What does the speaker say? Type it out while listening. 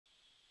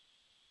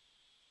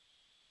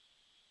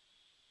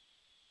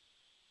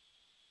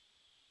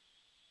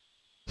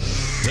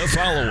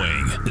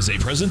following is a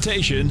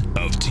presentation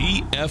of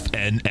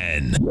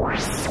TFNN.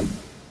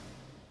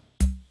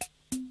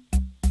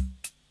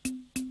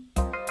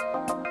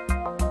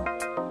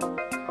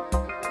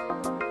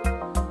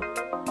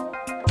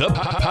 The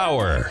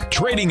Power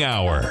Trading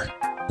Hour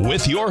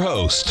with your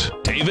host,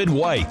 David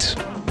White.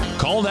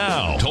 Call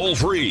now, toll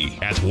free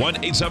at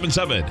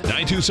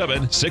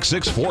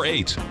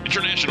 1-877-927-6648.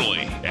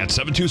 Internationally at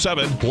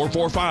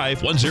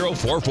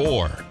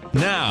 727-445-1044.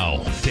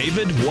 Now,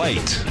 David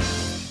White.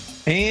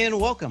 And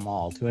welcome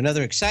all to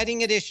another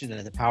exciting edition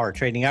of the Power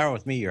Trading Hour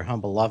with me, your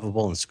humble,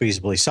 lovable, and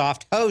squeezably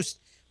soft host.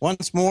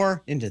 Once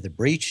more, into the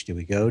breach do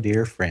we go,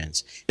 dear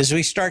friends. As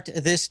we start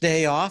this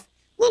day off,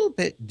 a little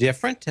bit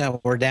different.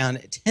 We're down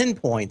 10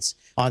 points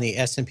on the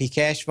S&P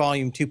cash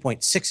volume,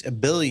 2.6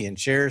 billion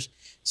shares.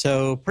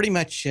 So pretty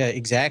much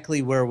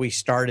exactly where we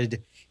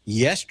started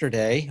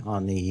yesterday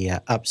on the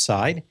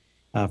upside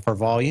for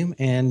volume,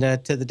 and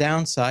to the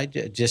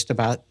downside, just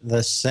about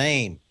the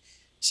same.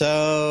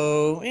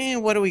 So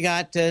what do we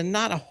got?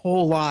 Not a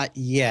whole lot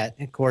yet.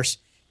 Of course,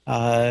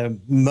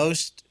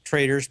 most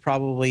traders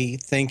probably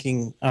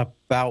thinking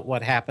about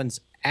what happens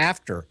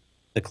after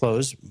the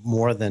close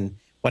more than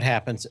what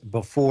happens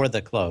before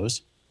the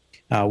close.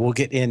 We'll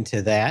get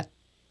into that.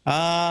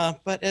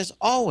 But as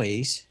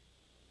always,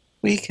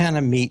 we kind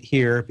of meet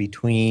here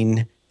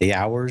between the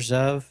hours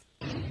of...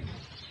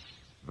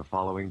 The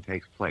following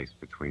takes place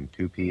between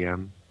 2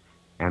 p.m.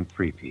 and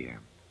 3 p.m.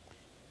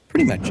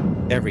 pretty much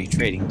every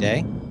trading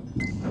day.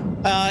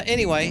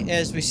 Anyway,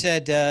 as we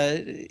said,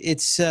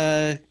 it's,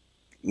 10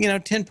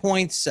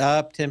 points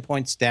up, 10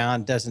 points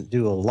down, doesn't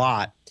do a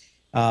lot.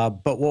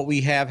 But what we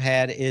have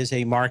had is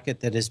a market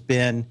that has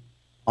been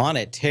on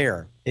a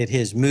tear. It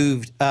has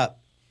moved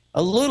up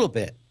a little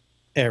bit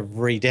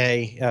every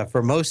day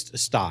for most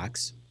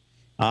stocks.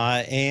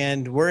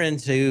 And we're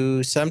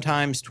into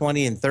sometimes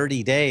 20 and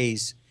 30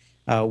 days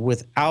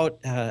without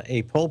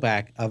a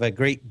pullback of a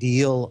great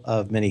deal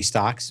of many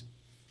stocks.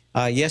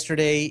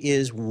 Yesterday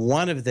is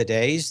one of the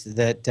days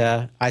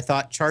that I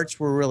thought charts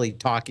were really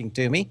talking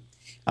to me.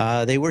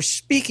 They were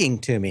speaking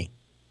to me.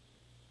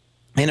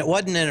 And it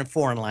wasn't in a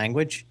foreign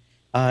language.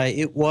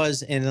 It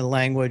was in a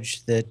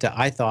language that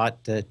I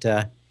thought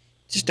that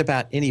just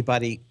about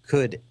anybody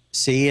could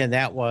see, and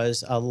that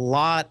was a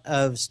lot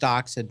of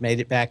stocks had made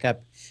it back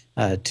up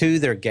to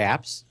their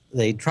gaps.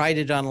 They tried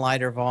it on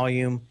lighter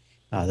volume.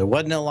 There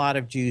wasn't a lot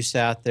of juice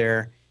out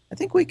there. I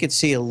think we could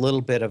see a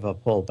little bit of a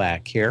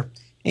pullback here.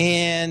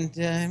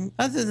 And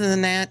other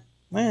than that,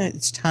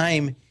 it's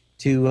time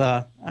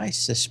to, I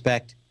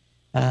suspect,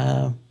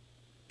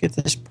 get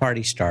this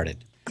party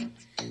started.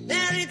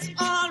 That it's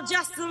all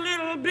just a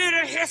little bit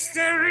of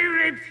history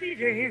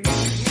repeating.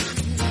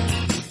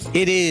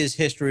 It is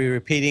history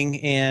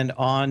repeating, and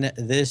on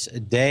this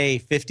day,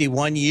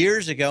 51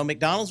 years ago,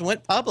 McDonald's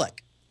went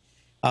public.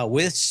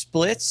 With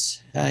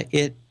splits,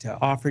 it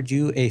offered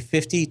you a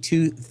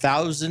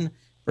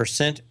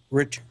 52,000%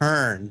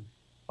 return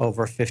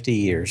over 50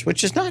 years,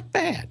 which is not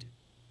bad.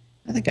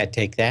 I think I'd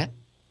take that.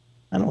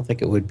 I don't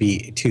think it would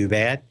be too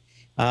bad.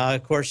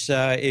 Of course,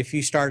 if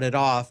you started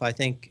off, I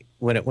think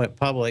when it went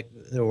public,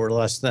 there were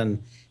less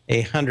than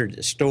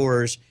 100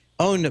 stores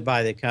owned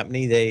by the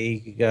company.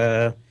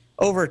 They,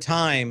 over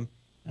time,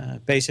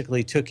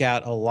 basically took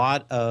out a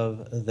lot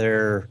of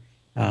their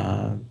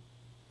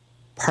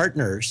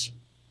partners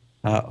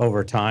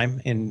over time.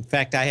 In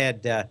fact, I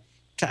had,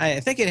 I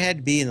think it had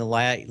to be in the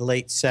late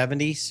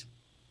 70s,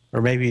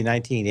 or maybe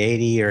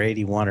 1980 or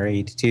 81 or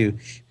 82,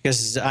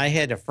 because I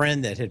had a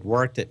friend that had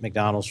worked at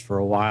McDonald's for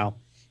a while,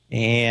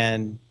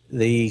 and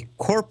the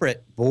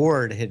corporate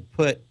board had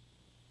put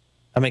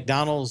a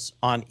McDonald's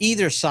on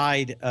either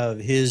side of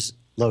his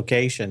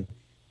location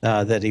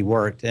that he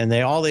worked, and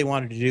all they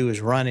wanted to do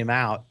was run him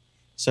out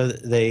so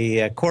that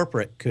the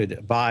corporate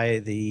could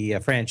buy the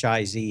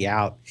franchisee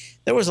out.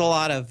 There was a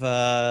lot of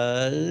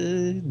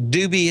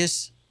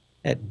dubious,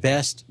 at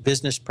best,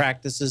 business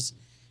practices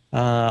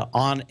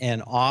on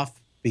and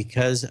off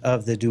because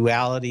of the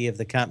duality of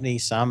the company.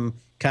 Some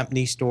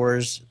company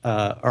stores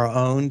are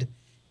owned,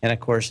 and of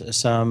course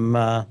some,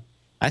 I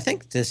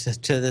think to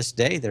this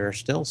day, there are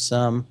still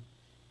some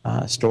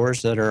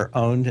stores that are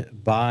owned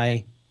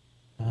by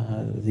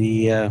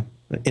the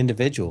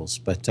individuals.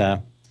 But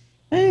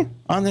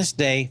on this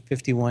day,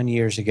 51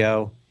 years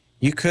ago,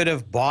 you could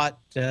have bought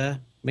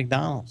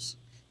McDonald's.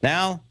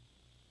 Now,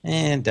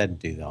 it doesn't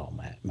do all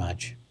that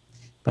much.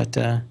 But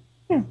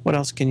what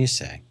else can you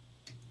say?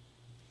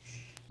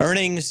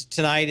 Earnings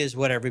tonight is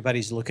what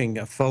everybody's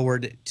looking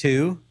forward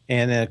to.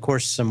 And, of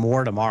course, some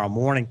more tomorrow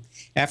morning.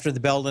 After the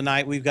bell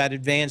tonight, we've got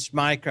Advanced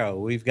Micro.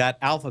 We've got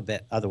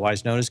Alphabet,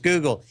 otherwise known as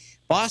Google.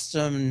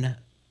 Boston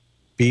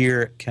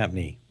Beer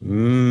Company.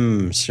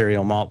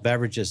 Cereal malt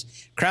beverages.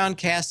 Crown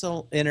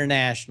Castle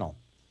International.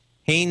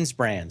 Hanes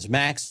Brands.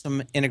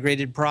 Maxim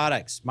Integrated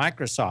Products.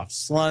 Microsoft.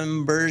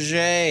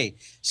 Schlumberger.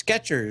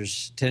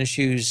 Skechers. Tennis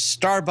shoes.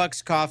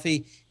 Starbucks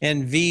coffee.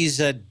 And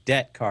Visa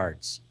debt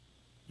cards.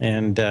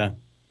 And I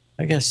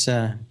guess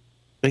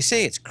they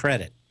say it's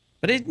credit.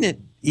 But isn't it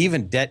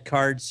even debt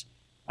cards,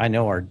 I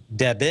know, are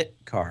debit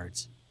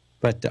cards?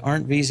 But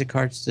aren't Visa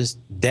cards just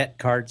debt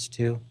cards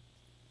too?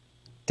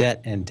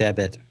 Debt and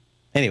debit.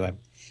 Anyway,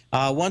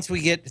 once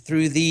we get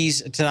through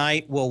these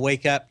tonight, we'll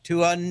wake up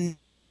to a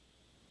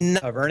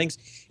of earnings.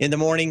 In the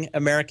morning,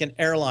 American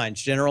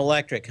Airlines, General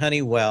Electric,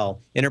 Honeywell,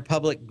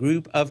 Interpublic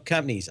Group of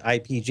Companies,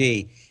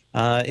 IPG.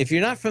 If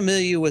you're not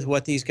familiar with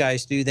what these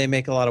guys do, they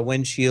make a lot of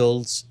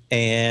windshields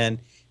and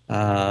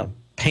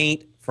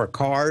paint for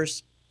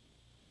cars.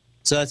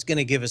 So that's going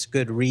to give us a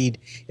good read,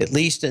 at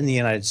least in the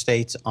United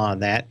States, on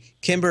that.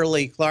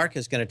 Kimberly-Clark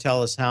is going to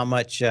tell us how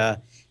much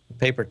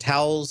paper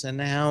towels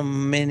and how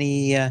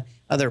many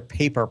other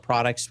paper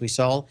products we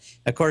sold.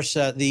 Of course,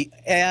 the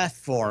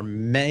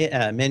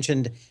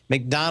aforementioned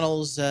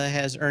McDonald's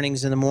has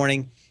earnings in the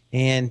morning.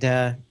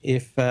 And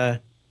if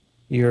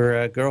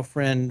your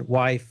girlfriend,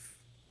 wife,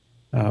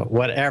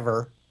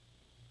 whatever,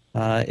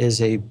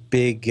 is a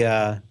big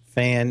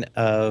fan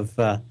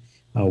of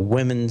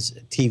women's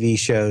TV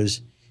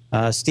shows,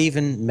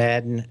 Stephen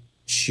Madden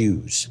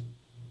shoes.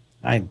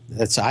 I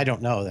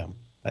don't know them,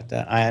 but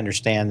I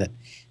understand that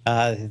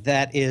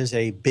that is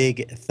a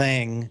big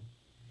thing.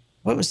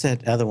 What was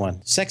that other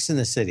one? Sex in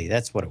the City.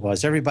 That's what it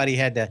was. Everybody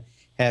had to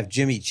have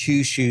Jimmy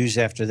Choo shoes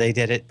after they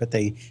did it, but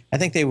I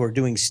think they were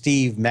doing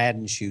Steve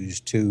Madden shoes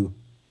too.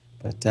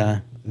 But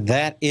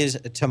that is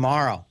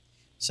tomorrow.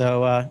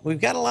 So we've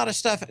got a lot of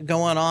stuff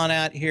going on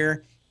out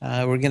here.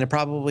 We're going to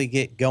probably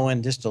get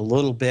going just a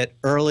little bit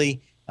early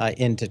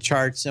into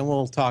charts, and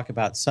we'll talk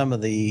about some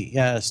of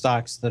the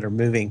stocks that are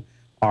moving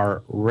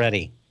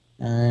already.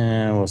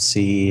 We'll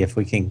see if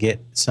we can get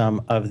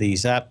some of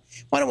these up.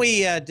 Why don't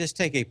we just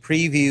take a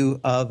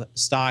preview of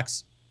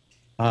stocks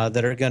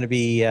that are going to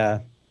be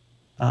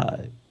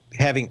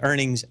having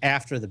earnings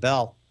after the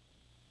bell.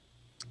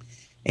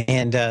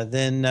 And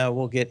then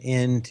we'll get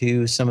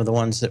into some of the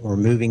ones that were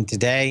moving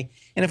today.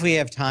 And if we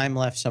have time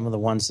left, some of the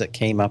ones that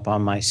came up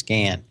on my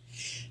scan.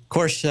 Of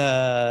course,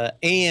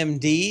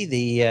 AMD,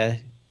 the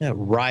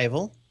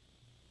rival,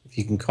 if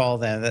you can call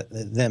them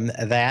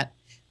that,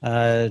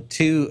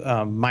 to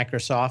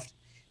Microsoft.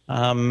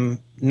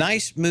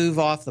 Nice move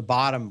off the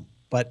bottom,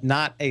 but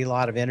not a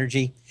lot of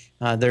energy.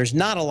 There's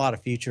not a lot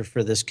of future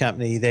for this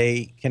company.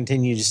 They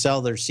continue to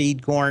sell their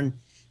seed corn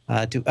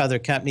to other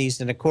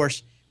companies. And, of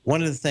course,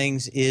 one of the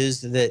things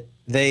is that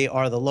they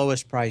are the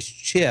lowest priced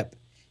chip.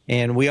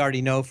 And we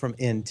already know from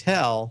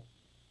Intel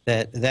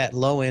that that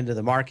low end of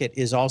the market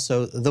is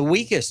also the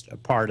weakest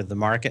part of the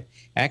market.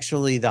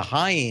 Actually, the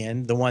high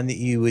end, the one that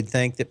you would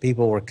think that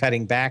people were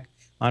cutting back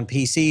on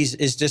PCs,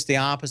 is just the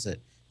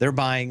opposite. They're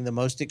buying the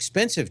most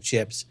expensive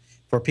chips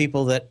for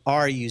people that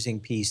are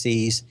using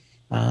PCs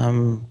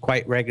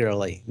quite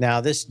regularly. Now,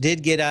 this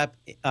did get up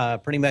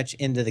pretty much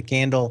into the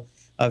candle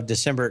of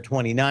December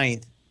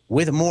 29th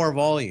with more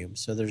volume,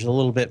 so there's a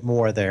little bit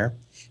more there.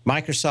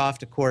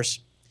 Microsoft, of course,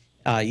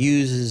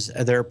 uses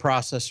their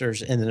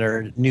processors in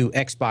their new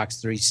Xbox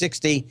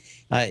 360.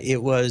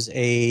 It was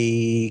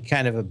a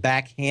kind of a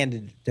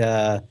backhanded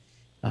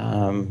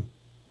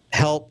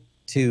help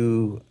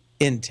to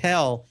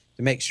Intel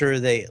to make sure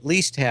they at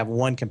least have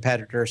one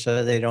competitor so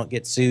that they don't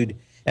get sued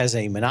as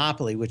a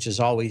monopoly, which is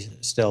always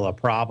still a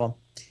problem.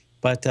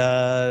 But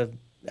I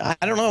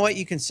don't know what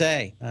you can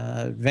say.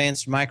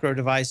 Advanced Micro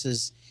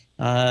Devices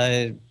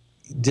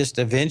just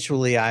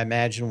eventually, I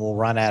imagine, will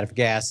run out of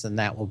gas, and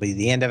that will be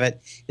the end of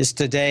it. Is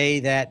today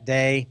that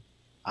day?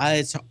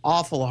 It's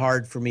awful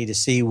hard for me to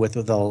see with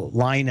the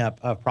lineup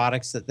of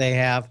products that they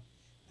have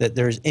that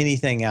there's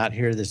anything out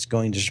here that's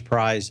going to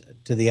surprise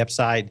to the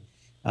upside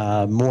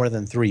more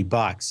than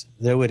 $3.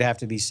 There would have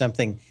to be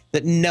something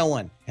that no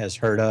one has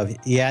heard of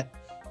yet.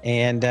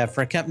 And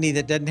for a company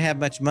that doesn't have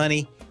much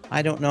money,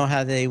 I don't know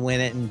how they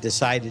went in and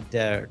decided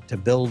to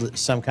build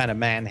some kind of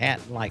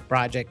Manhattan-like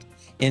project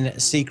in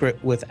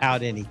secret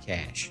without any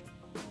cash.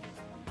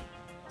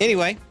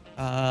 Anyway,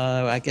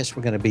 I guess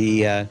we're going to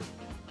be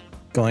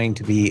going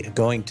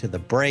to the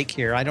break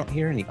here. I don't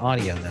hear any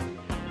audio though.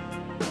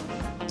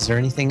 Is there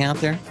anything out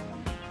there?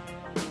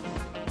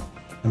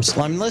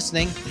 I'm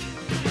listening.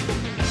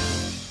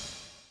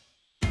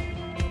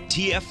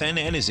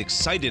 TFNN is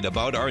excited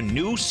about our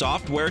new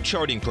software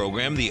charting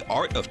program, The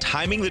Art of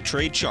Timing the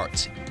Trade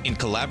Charts. In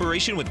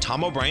collaboration with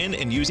Tom O'Brien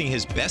and using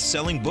his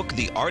best-selling book,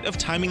 The Art of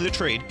Timing the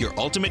Trade, Your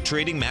Ultimate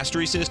Trading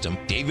Mastery System,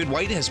 David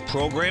White has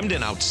programmed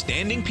an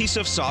outstanding piece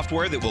of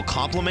software that will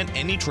complement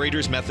any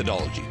trader's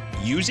methodology.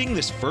 Using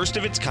this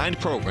first-of-its-kind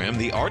program,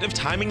 The Art of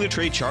Timing the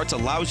Trade Charts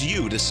allows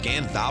you to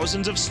scan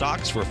thousands of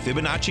stocks for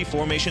Fibonacci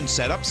formation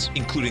setups,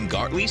 including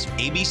Gartley's,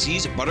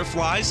 ABC's,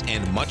 butterflies,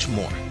 and much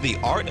more. The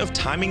Art of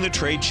Timing the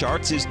Trade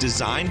Charts is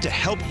designed to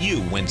help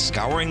you when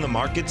scouring the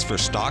markets for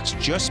stocks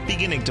just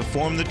beginning to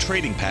form the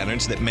trading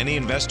patterns that many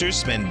investors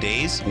spend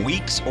days,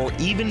 weeks, or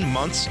even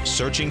months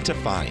searching to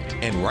find.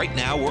 And right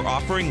now, we're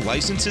offering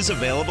licenses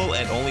available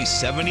at only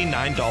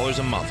 $79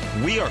 a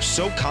month. We are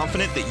so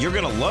confident that you're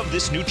going to love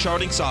this new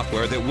charting software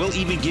software that will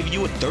even give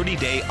you a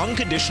 30-day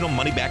unconditional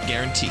money-back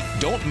guarantee.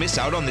 Don't miss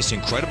out on this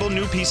incredible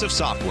new piece of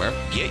software.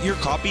 Get your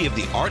copy of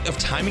The Art of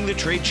Timing the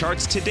Trade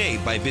Charts today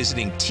by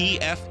visiting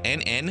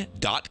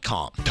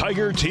TFNN.com.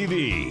 Tiger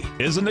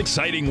TV is an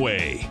exciting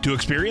way to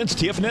experience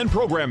TFNN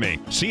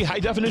programming. See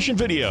high-definition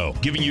video,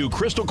 giving you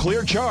crystal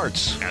clear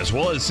charts, as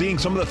well as seeing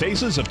some of the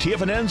faces of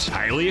TFNN's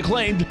highly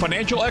acclaimed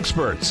financial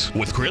experts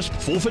with crisp,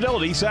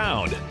 full-fidelity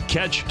sound.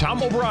 Catch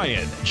Tom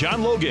O'Brien,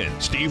 John Logan,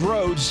 Steve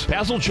Rhodes,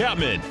 Basil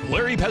Chapman,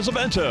 Larry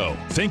Pesavento,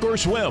 Think or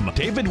Swim,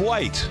 David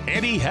White,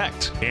 Andy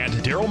Hecht, and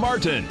Daryl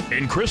Martin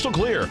in crystal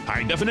clear,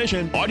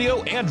 high-definition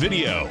audio and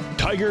video.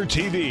 Tiger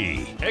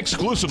TV,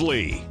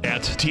 exclusively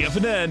at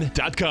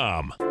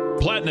TFNN.com.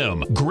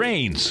 Platinum,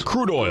 grains,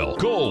 crude oil,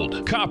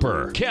 gold,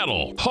 copper,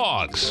 cattle,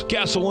 hogs,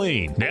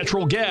 gasoline,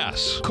 natural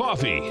gas,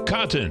 coffee,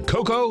 cotton,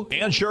 cocoa,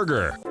 and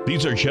sugar.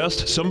 These are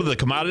just some of the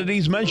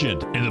commodities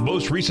mentioned in the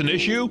most recent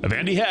issue of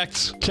Andy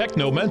Hecht's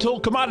Techno-Mental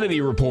Commodity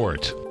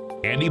Report.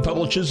 Andy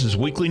publishes his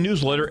weekly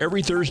newsletter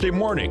every Thursday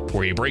morning,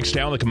 where he breaks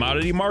down the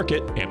commodity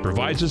market and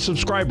provides his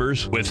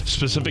subscribers with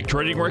specific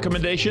trading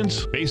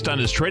recommendations based on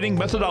his trading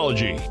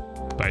methodology.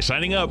 By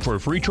signing up for a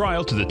free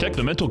trial to the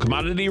Techno-Mental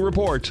Commodity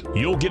Report,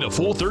 you'll get a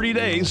full 30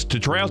 days to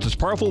try out this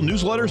powerful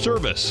newsletter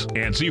service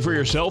and see for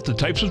yourself the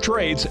types of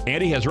trades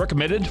Andy has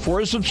recommended for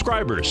his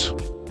subscribers.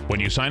 When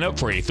you sign up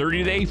for a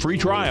 30-day free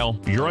trial,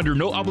 you're under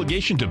no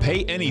obligation to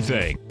pay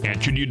anything.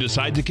 And should you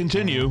decide to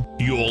continue,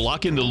 you will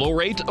lock in the low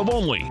rate of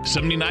only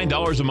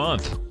 $79 a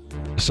month.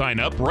 Sign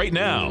up right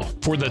now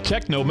for the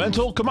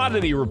Techno-Mental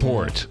Commodity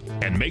Report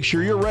and make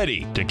sure you're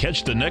ready to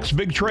catch the next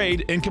big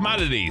trade in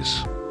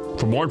commodities.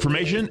 For more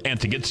information and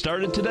to get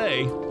started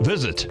today,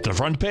 visit the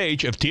front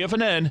page of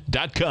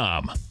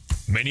TFNN.com.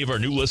 Many of our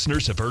new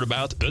listeners have heard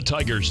about the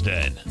Tiger's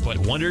Den, but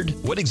wondered,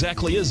 what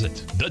exactly is it?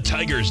 The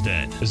Tiger's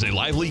Den is a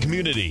lively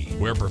community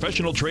where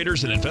professional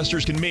traders and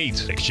investors can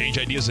meet, exchange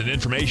ideas and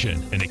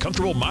information in a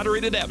comfortable,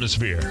 moderated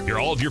atmosphere. Hear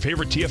all of your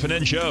favorite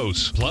TFNN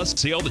shows, plus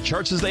see all the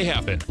charts as they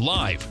happen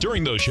live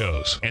during those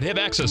shows and have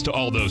access to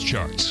all those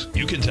charts.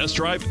 You can test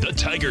drive the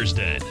Tiger's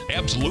Den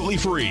absolutely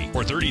free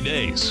for 30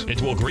 days.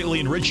 It will greatly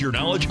enrich your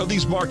knowledge of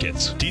these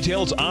markets.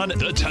 Details on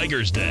the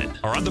Tiger's Den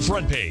are on the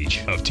front page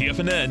of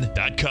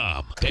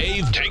TFNN.com.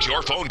 Dave takes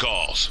your phone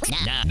calls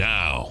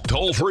now.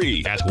 Toll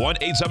free at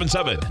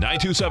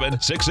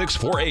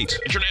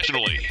 1-877-927-6648.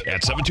 Internationally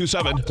at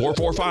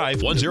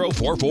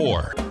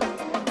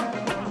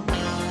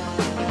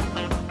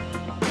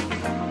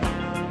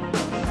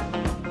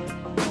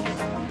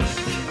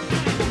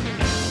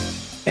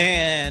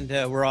And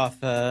we're off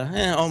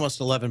almost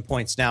 11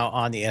 points now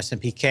on the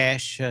S&P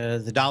cash.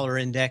 The dollar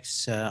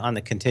index on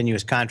the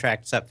continuous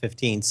contract is up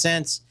 15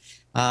 cents.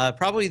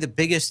 Probably the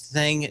biggest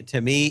thing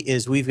to me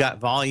is we've got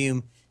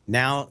volume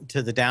now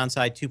to the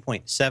downside,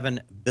 2.7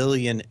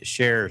 billion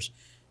shares.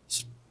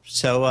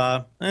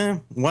 So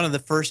one of the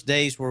first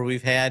days where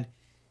we've had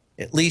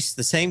at least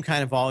the same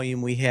kind of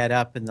volume we had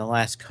up in the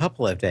last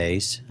couple of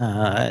days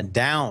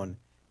down.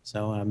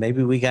 So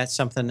maybe we got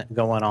something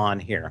going on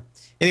here.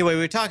 Anyway,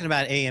 we were talking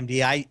about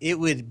AMD. It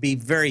would be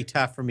very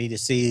tough for me to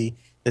see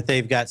that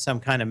they've got some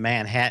kind of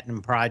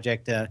Manhattan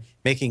project,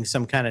 making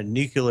some kind of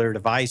nuclear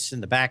device in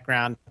the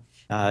background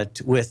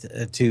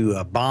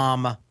to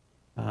bomb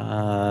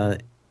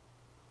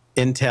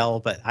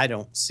Intel, but I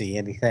don't see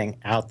anything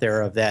out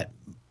there of that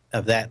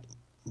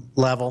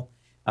level.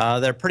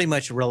 They're pretty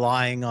much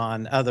relying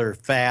on other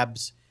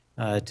fabs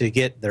to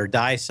get their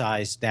die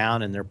size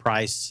down and their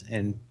price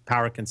and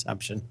power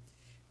consumption.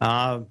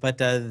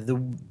 But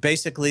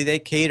basically, they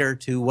cater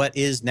to what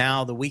is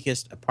now the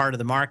weakest part of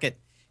the market,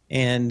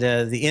 and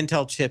the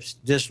Intel chips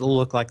just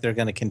look like they're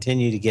going to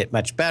continue to get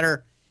much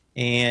better,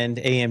 and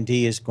AMD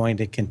is going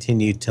to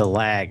continue to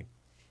lag.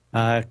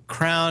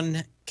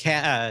 Crown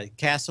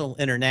Castle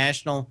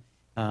International,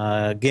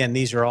 again,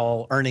 these are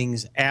all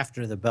earnings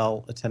after the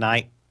bell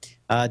tonight.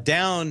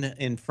 Down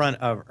in front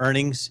of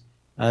earnings.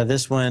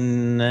 This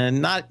one,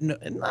 not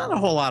a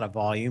whole lot of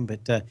volume,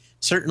 but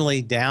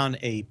certainly down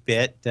a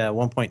bit,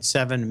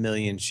 1.7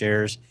 million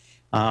shares.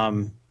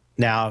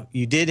 Now,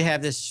 you did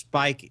have this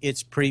spike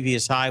its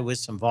previous high with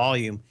some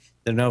volume,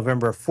 the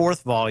November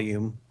 4th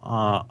volume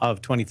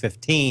of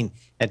 2015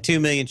 at 2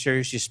 million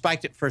shares. You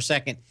spiked it for a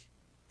second,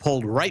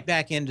 pulled right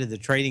back into the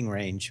trading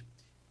range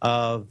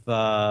of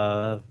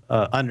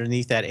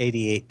underneath that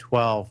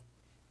 88.12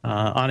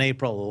 on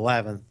April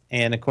 11th.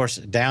 And, of course,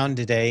 down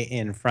today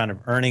in front of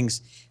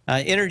earnings.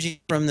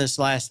 Energy from this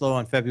last low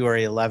on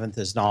February 11th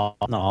is not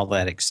all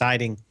that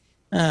exciting,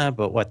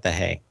 but what the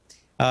hey.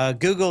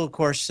 Google, of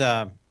course,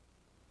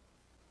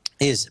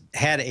 has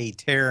had a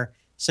tear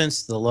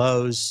since the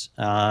lows.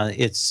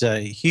 It's a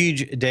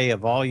huge day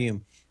of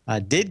volume.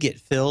 Did get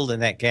filled,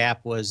 and that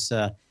gap was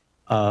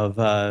of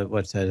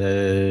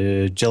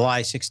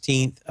July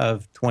 16th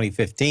of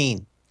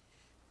 2015.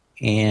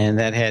 And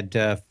that had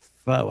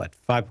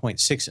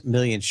 5.6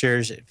 million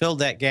shares. It filled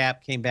that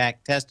gap, came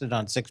back, tested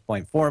on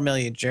 6.4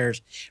 million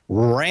shares,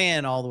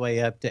 ran all the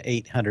way up to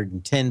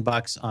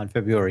 $810 on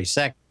February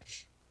 2nd,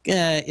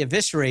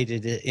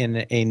 eviscerated it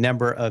in a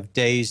number of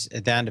days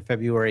down to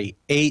February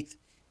 8th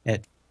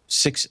at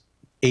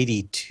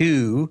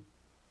 682.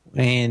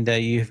 And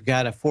you've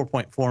got a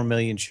 4.4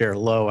 million share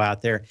low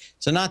out there.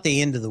 So not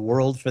the end of the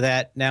world for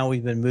that. Now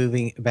we've been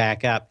moving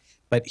back up.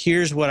 But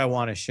here's what I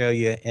want to show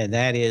you, and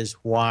that is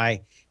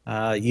why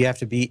you have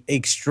to be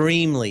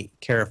extremely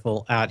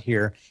careful out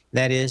here.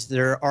 That is,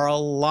 there are a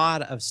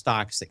lot of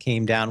stocks that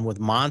came down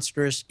with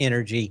monstrous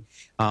energy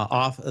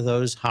off of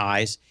those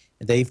highs.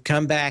 They've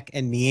come back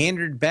and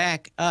meandered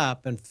back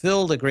up and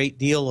filled a great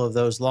deal of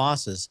those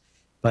losses.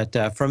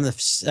 But from the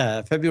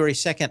February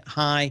 2nd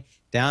high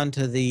down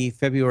to the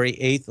February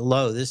 8th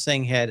low, this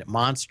thing had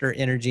monster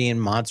energy and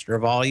monster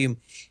volume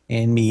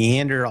and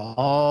meandered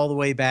all the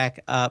way back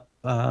up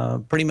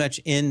pretty much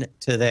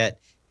into that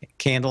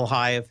candle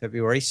high of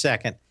February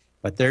 2nd.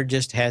 But there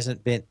just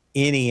hasn't been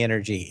any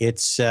energy.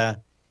 It's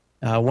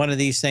one of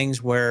these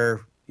things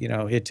where, you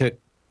know, it took,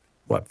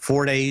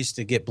 4 days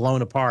to get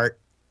blown apart,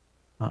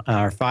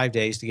 or 5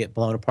 days to get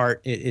blown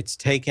apart. It's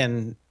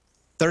taken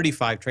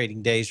 35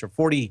 trading days or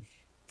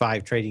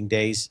 45 trading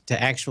days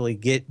to actually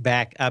get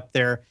back up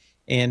there.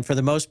 And for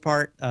the most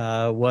part,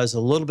 was a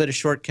little bit of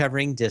short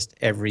covering just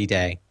every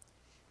day.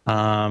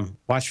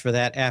 Watch for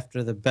that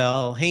after the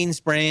bell. Haynes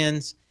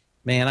Brands,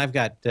 man, I've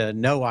got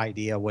no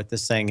idea what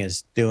this thing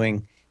is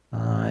doing.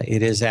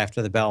 It is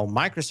after the bell.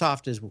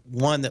 Microsoft is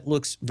one that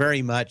looks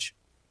very much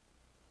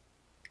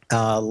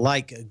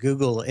like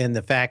Google in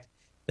the fact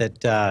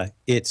that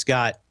it's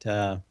got,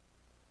 where's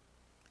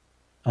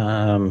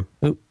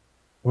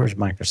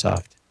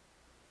Microsoft?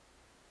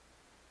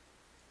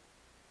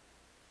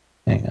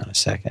 Hang on a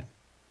second.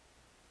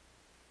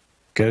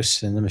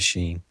 Ghosts in the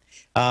machine.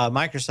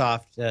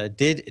 Microsoft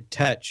did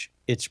touch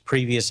its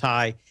previous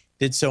high,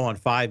 did so on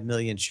 5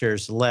 million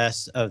shares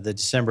less of the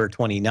December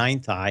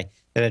 29th high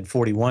that had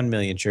 41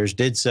 million shares,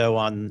 did so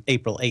on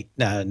April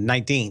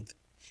 19th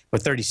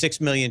with 36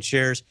 million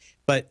shares.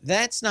 But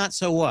that's not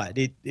so what.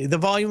 The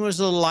volume was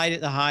a little light at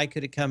the high.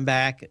 Could it come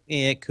back?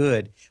 It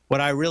could.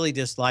 What I really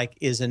dislike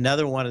is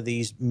another one of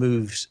these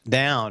moves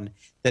down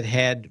that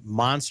had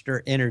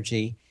monster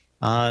energy.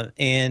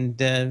 And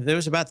there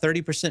was about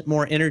 30%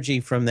 more energy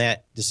from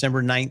that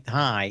December 9th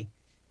high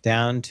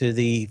down to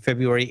the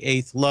February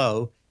 8th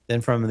low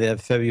than from the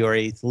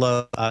February 8th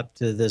low up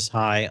to this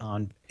high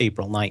on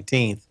April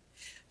 19th.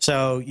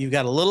 So you've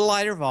got a little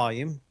lighter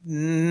volume,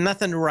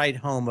 nothing to write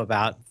home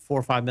about, 4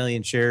 or 5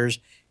 million shares,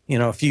 you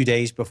know, a few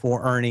days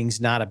before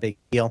earnings, not a big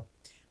deal.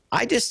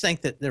 I just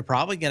think that they're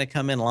probably going to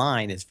come in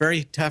line. It's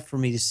very tough for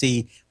me to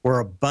see where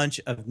a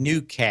bunch of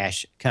new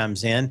cash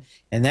comes in,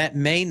 and that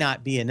may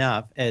not be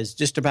enough, as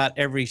just about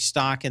every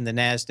stock in the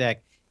NASDAQ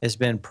has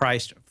been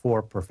priced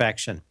for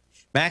perfection.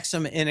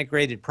 Maxim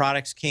Integrated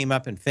Products came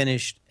up and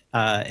finished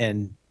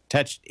and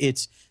touched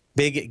its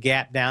big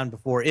gap down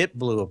before it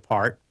blew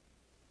apart.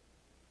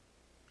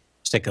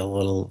 Let's take a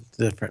little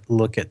different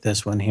look at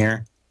this one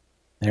here.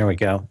 There we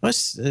go.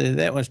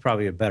 That was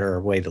probably a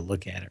better way to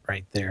look at it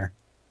right there.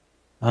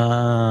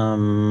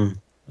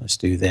 Let's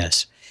do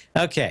this.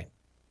 Okay.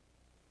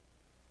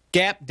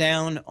 Gap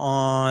down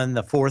on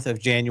the 4th of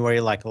January,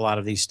 like a lot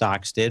of these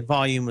stocks did.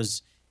 Volume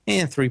was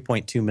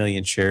 3.2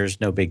 million shares,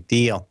 no big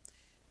deal.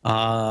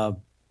 Got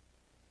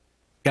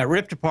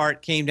ripped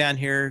apart, came down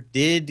here,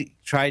 did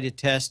try to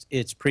test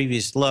its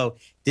previous low,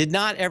 did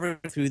not ever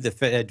through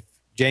the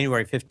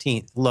January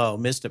 15th low,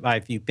 missed it by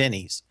a few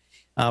pennies.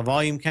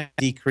 Volume kind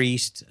of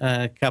decreased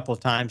a couple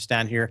of times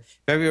down here.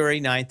 February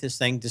 9th, this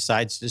thing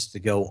decides just to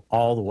go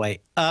all the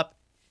way up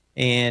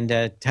and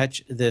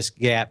touch this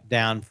gap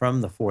down from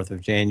the 4th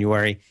of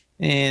January.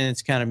 And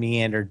it's kind of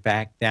meandered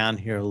back down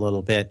here a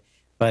little bit.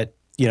 But,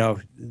 you know,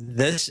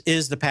 this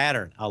is the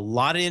pattern. A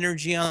lot of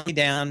energy on the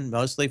down,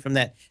 mostly from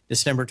that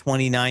December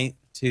 29th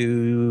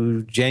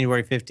to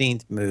January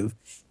 15th move.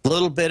 A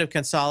little bit of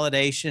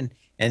consolidation,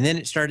 and then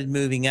it started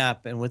moving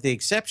up. And with the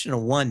exception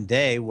of one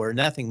day where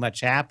nothing much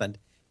happened,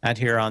 out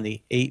here on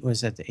the 8th,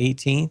 was that the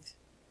 18th?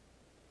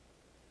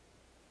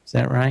 Is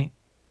that right?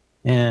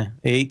 Yeah,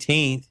 the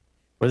 18th,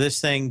 where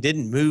this thing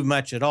didn't move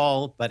much at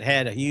all, but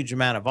had a huge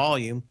amount of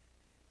volume.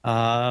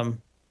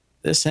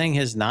 This thing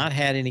has not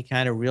had any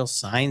kind of real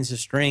signs of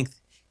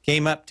strength.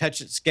 Came up,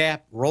 touched its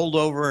gap, rolled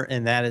over,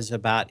 and that is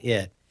about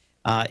it.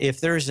 If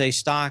there's a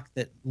stock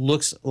that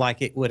looks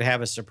like it would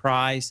have a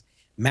surprise,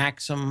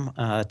 Maxim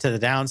to the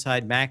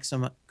downside,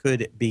 Maxim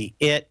could be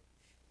it.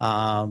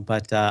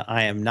 But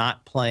I am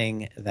not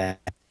playing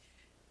that.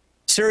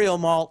 Cereal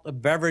malt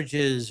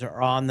beverages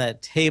are on the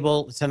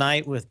table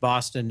tonight with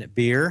Boston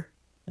beer.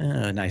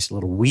 A nice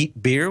little wheat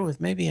beer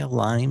with maybe a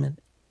lime in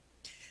it.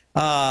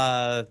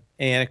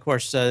 And, of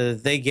course,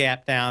 they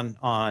gapped down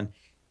on,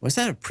 was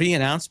that a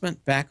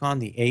pre-announcement back on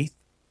the 8th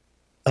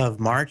of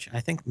March? I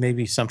think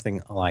maybe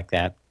something like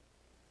that.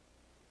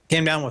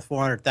 Came down with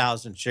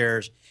 400,000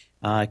 shares.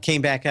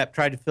 Came back up,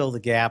 tried to fill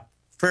the gap.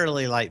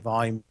 Fairly light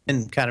volume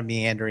and kind of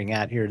meandering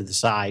out here to the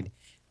side.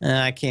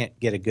 I can't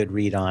get a good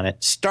read on it.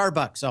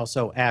 Starbucks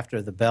also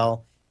after the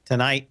bell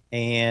tonight.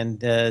 And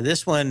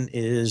this one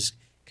is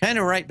kind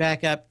of right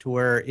back up to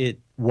where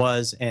it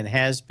was and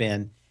has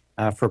been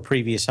for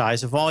previous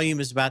highs. The volume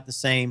is about the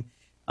same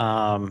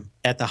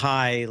at the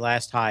high,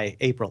 last high,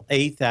 April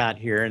 8th out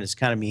here, and it's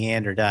kind of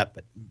meandered up,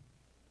 but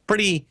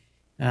pretty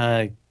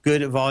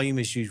good volume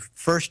as you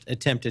first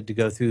attempted to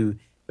go through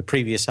the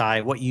previous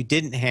high. What you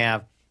didn't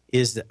have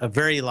is a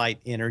very light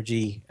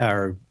energy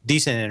or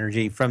decent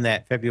energy from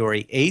that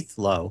February 8th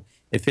low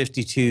at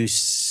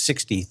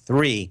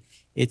 52.63.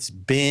 It's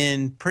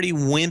been pretty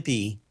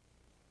wimpy.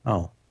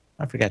 Oh,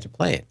 I forgot to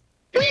play it.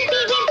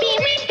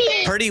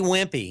 Pretty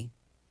wimpy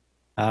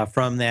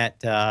from that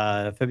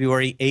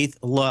February 8th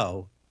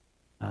low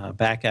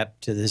back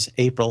up to this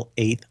April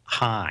 8th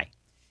high.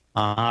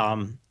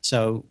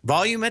 So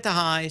volume at the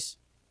highs.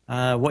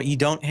 What you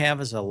don't have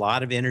is a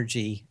lot of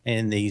energy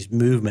in these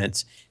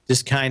movements.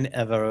 Just kind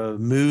of a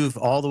move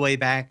all the way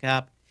back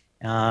up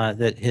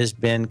that has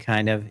been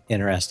kind of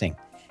interesting.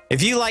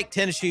 If you like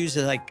tennis shoes,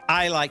 like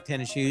I like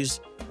tennis shoes,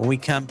 when we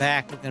come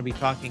back, we're going to be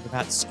talking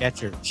about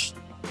Skechers.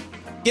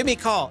 Give me a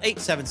call,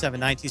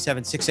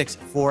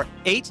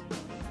 877-927-6648.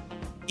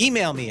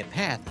 Email me at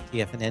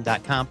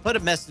path@tfnn.com. Put a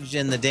message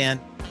in the den.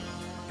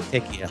 It'll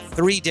take you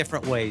 3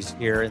 different ways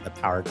here in the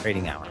Power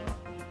Trading Hour.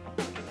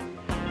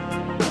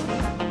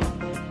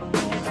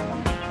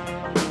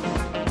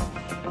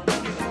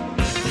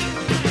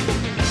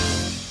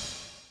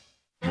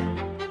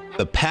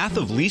 The Path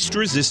of Least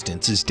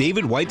Resistance is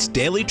David White's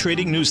daily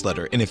trading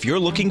newsletter, and if you're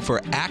looking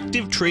for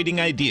active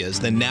trading ideas,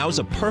 then now's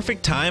a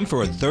perfect time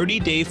for a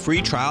 30-day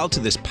free trial to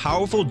this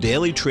powerful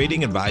daily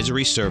trading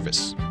advisory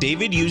service.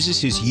 David uses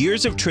his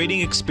years of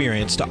trading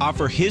experience to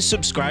offer his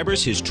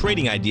subscribers his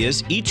trading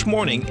ideas each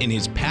morning in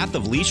his Path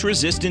of Least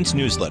Resistance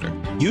newsletter.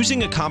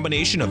 Using a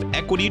combination of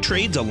equity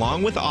trades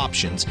along with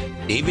options,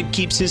 David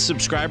keeps his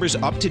subscribers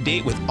up to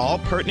date with all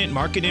pertinent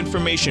market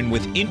information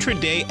with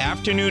intraday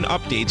afternoon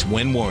updates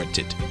when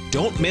warranted.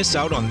 Don't miss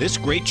out on this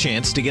great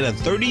chance to get a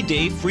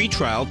 30-day free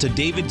trial to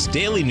David's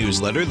daily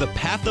newsletter, The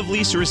Path of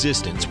Least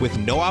Resistance, with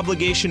no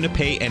obligation to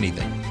pay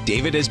anything.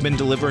 David has been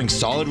delivering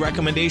solid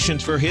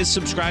recommendations for his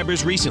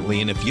subscribers recently,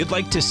 and if you'd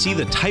like to see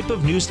the type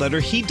of newsletter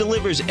he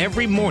delivers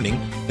every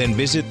morning, then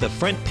visit the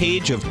front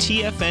page of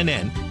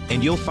TFNN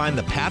and you'll find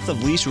The Path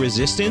of Least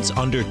Resistance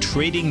under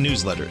Trading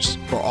Newsletters.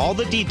 For all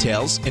the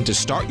details and to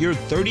start your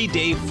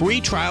 30-day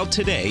free trial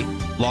today,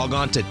 log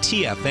on to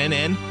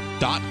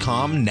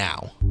TFNN.com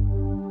now.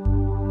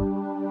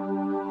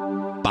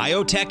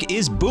 Biotech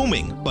is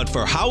booming, but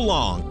for how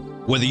long?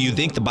 Whether you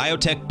think the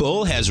biotech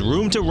bull has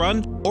room to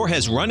run or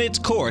has run its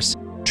course,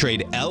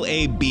 trade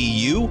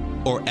LABU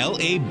or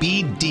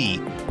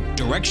LABD.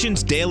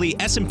 Directions Daily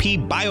S&P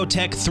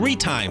Biotech 3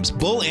 times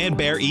bull and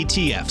bear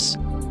ETFs.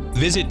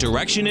 Visit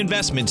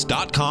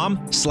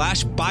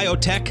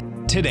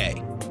directioninvestments.com/biotech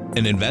today.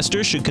 An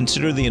investor should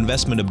consider the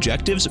investment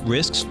objectives,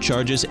 risks,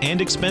 charges,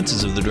 and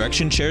expenses of the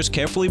Direction shares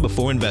carefully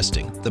before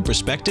investing. The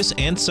prospectus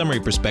and summary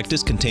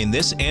prospectus contain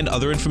this and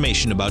other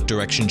information about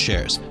Direction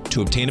shares.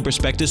 To obtain a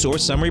prospectus or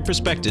summary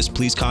prospectus,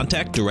 please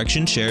contact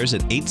Direction shares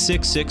at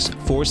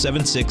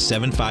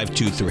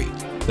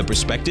 866-476-7523. The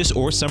prospectus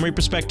or summary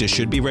prospectus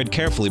should be read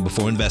carefully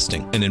before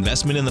investing. An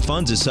investment in the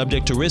funds is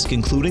subject to risk,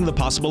 including the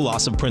possible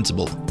loss of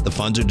principal. The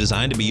funds are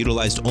designed to be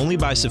utilized only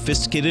by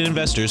sophisticated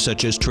investors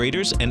such as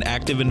traders and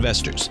active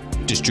investors.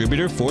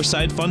 Distributor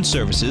Foreside Fund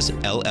Services,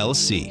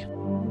 LLC.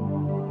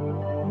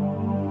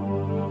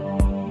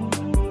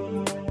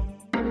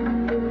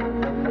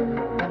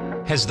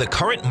 Has the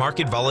current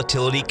market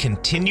volatility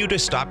continued to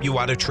stop you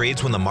out of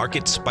trades when the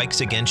market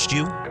spikes against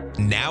you?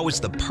 Now is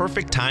the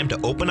perfect time to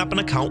open up an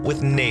account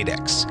with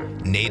Nadex.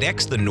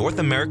 Nadex, the North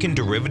American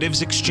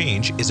Derivatives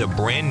Exchange, is a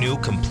brand new,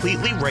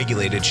 completely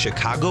regulated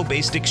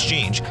Chicago-based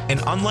exchange,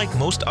 and unlike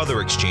most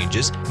other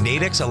exchanges,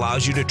 Nadex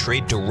allows you to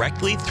trade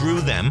directly through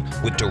them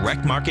with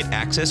direct market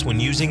access when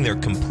using their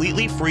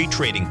completely free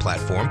trading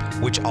platform,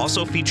 which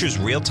also features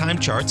real-time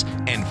charts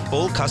and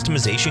full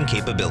customization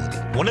capability.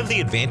 One of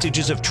the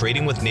advantages of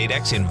trading with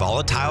Nadex in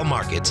volatile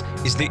markets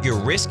is that your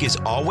risk is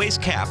always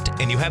capped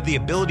and you have the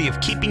ability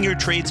of keeping your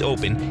trades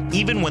open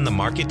even when the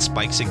market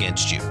spikes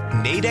against you.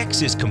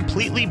 Nadex is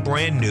completely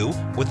brand new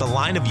with a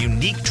line of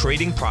unique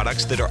trading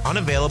products that are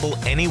unavailable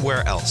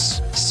anywhere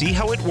else. See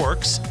how it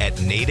works at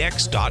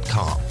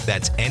nadex.com.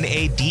 That's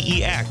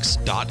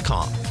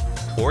NADEX.com.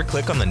 Or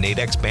click on the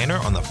Nadex banner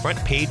on the front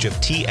page of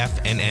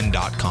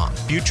TFNN.com.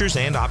 Futures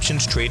and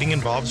options trading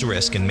involves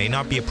risk and may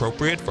not be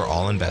appropriate for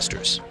all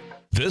investors.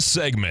 This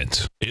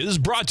segment is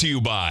brought to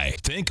you by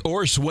Think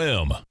or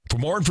Swim. For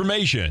more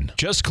information,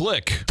 just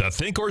click the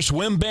Think or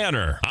Swim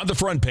banner on the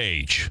front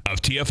page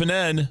of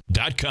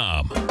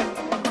TFNN.com.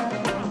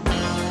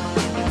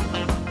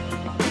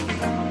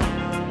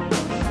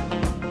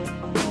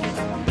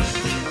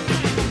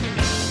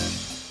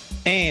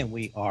 And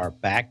we are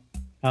back.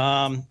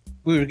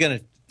 We were going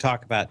to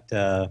talk about,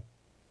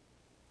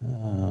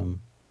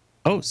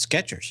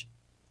 Skechers.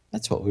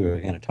 That's what we were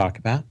going to talk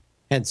about.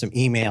 Had some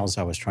emails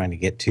I was trying to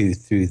get to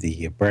through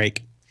the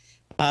break.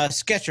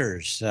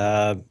 Skechers,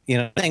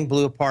 thing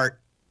blew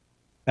apart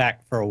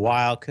back for a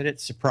while. Could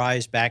it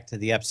surprise back to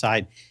the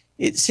upside?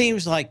 It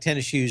seems like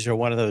tennis shoes are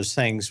one of those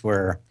things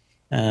where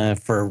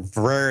for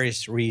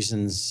various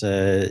reasons.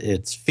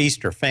 It's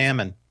feast or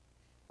famine.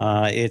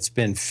 It's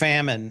been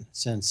famine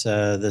since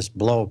this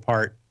blow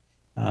apart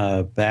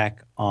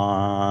back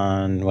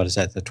on, what is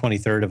that, the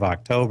 23rd of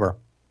October,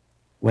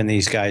 when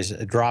these guys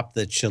dropped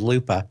the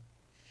chalupa.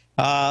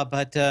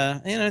 But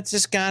it's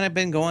just kind of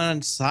been going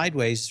on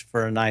sideways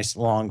for a nice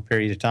long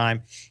period of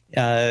time.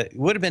 It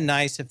would have been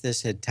nice if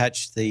this had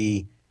touched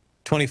the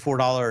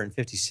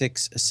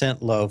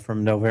 $24.56 low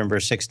from November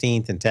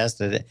 16th and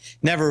tested it.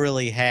 Never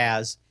really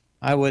has.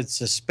 I would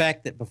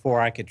suspect that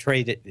before I could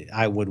trade it,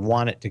 I would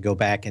want it to go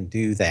back and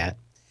do that.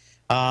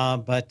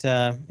 But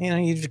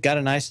you've got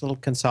a nice little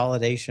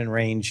consolidation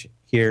range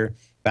here,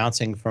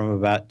 bouncing from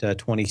about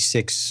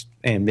 26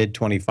 and mid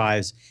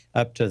 25s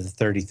up to the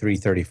 33,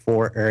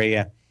 34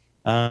 area.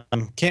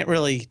 Can't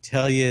really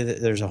tell you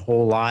that there's a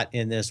whole lot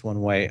in this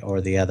one way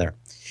or the other.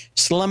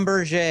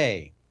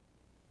 Schlumberger.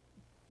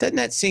 Doesn't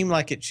that seem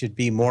like it should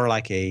be more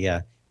like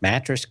a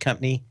mattress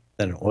company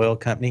than an oil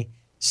company?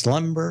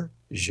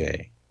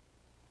 Schlumberger.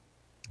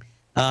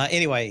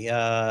 Anyway,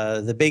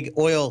 the big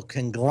oil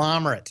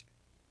conglomerate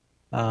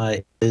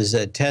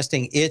is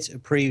testing its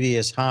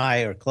previous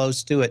high or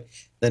close to it.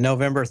 The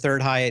November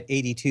 3rd high at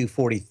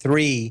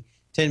 82.43,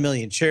 10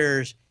 million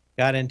shares.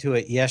 Got into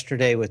it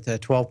yesterday with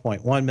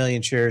 12.1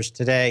 million shares.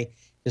 Today,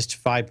 just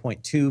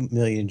 5.2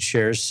 million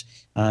shares.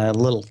 A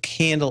little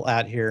candle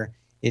out here.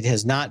 It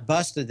has not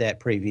busted that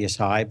previous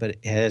high, but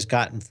it has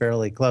gotten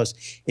fairly close.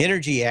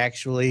 Energy,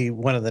 actually,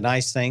 one of the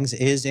nice things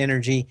is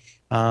energy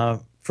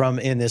from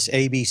in this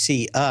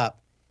ABC up.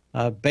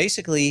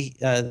 Basically,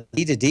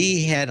 E to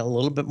D had a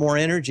little bit more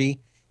energy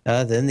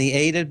than the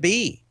A to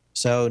B.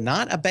 So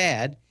not a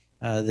bad.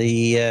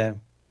 The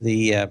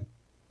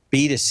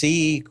B to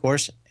C, of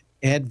course,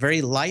 had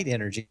very light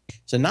energy.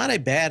 So not a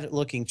bad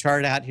looking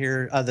chart out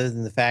here, other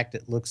than the fact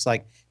it looks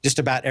like just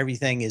about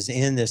everything is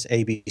in this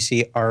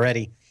ABC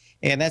already.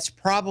 And that's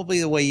probably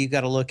the way you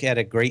got to look at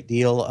a great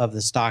deal of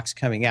the stocks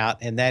coming out,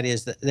 and that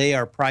is that they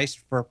are priced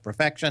for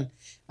perfection.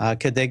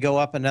 Could they go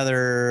up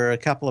another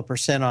couple of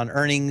percent on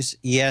earnings?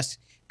 Yes.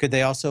 Could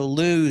they also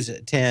lose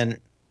 10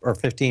 or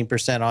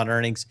 15% on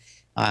earnings?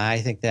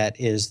 I think that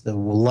is the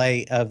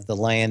lay of the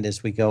land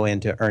as we go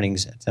into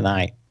earnings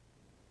tonight.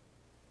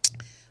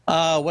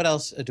 What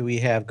else do we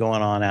have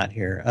going on out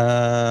here?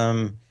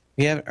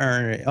 We have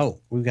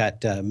we've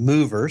got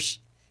movers.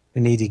 We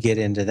need to get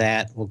into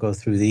that. We'll go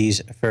through these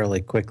fairly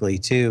quickly,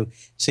 too.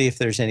 See if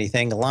there's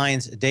anything.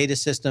 Alliance Data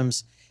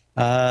Systems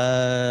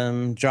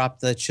dropped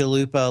the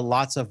chalupa,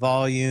 lots of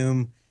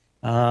volume.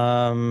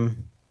 Next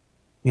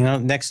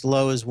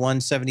low is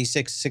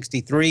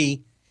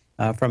 176.63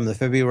 from the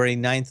February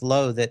 9th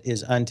low that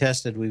is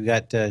untested. We've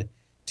got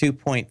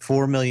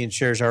 2.4 million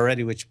shares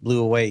already, which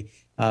blew away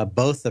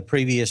both the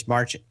previous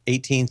March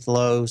 18th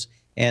lows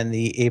and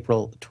the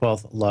April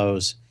 12th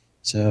lows.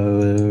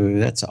 So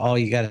that's all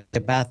you got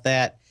about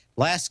that.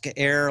 Alaska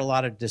Air, a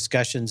lot of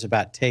discussions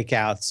about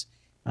takeouts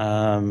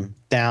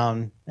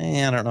down.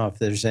 I don't know if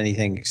there's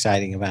anything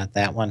exciting about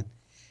that one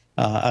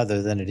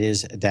other than it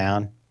is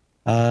down.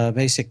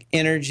 Basic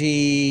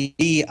Energy,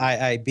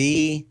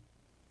 IIB,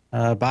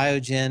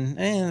 Biogen,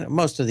 and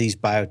most of these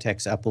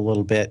biotechs up a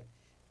little bit.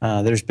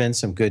 There's been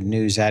some good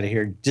news out of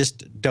here.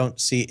 Just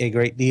don't see a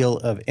great deal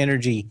of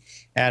energy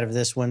out of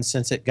this one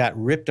since it got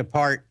ripped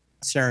apart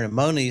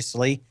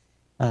ceremoniously.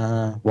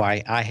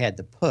 Why I had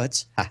the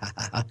puts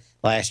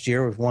last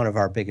year with one of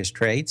our biggest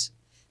trades,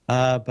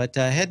 but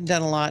hadn't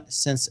done a lot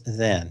since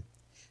then.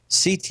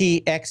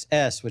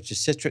 CTXS, which is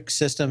Citrix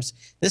Systems,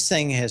 this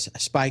thing has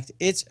spiked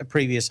its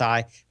previous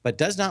high, but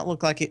does not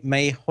look like it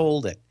may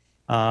hold it.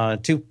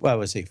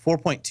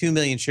 4.2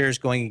 million shares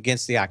going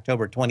against the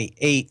October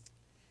 28th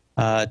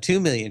 2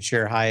 million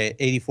share high at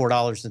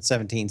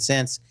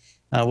 $84.17.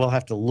 We'll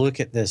have to look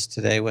at this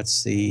today.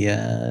 What's the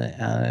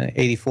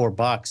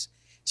 $84?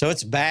 So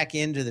it's back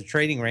into the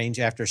trading range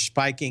after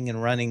spiking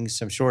and running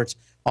some shorts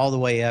all the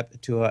way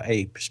up to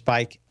a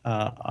spike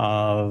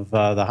of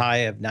the high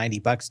of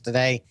 $90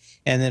 today,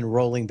 and then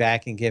rolling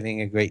back and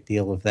giving a great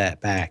deal of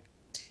that back.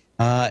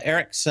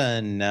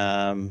 Ericsson,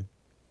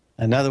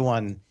 another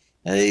one.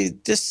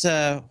 This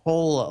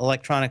whole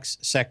electronics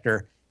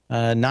sector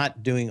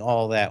not doing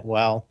all that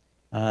well.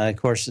 Of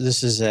course,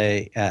 this is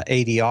a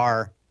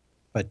ADR,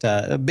 but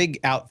a big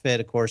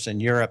outfit, of course, in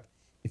Europe.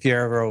 If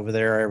you're ever over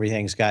there,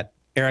 everything's got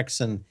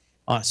Ericsson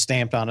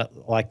stamped on it,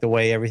 like the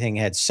way everything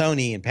had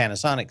Sony and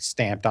Panasonic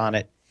stamped on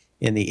it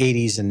in the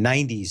 80s and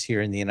 90s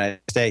here in the United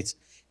States.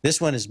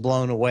 This one is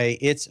blown away.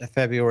 It's a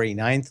February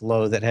 9th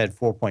low that had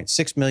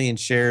 4.6 million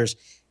shares.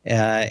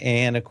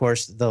 And, of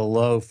course, the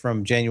low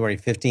from January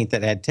 15th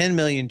that had 10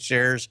 million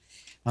shares.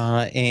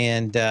 I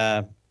don't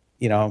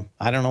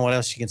know what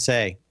else you can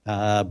say.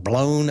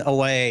 Blown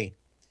away.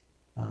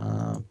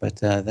 But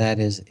that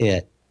is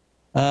it.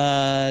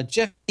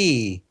 Jeff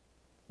E.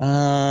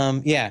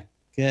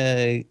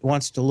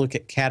 Wants to look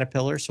at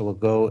Caterpillar, so we'll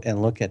go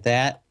and look at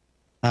that.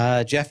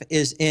 Jeff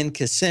is in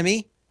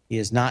Kissimmee. He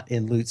is not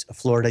in Lutz,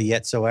 Florida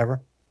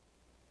yetsoever.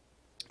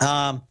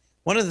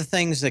 One of the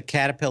things that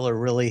Caterpillar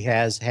really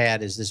has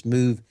had is this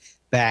move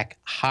back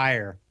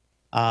higher.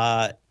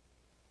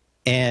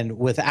 And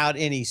without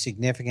any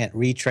significant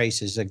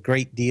retraces, a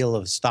great deal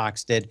of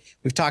stocks did.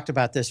 We've talked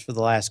about this for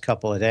the last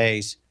couple of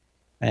days,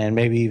 and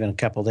maybe even a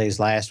couple of days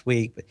last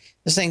week. But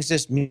this thing's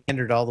just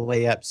meandered all the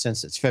way up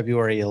since its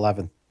February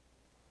 11th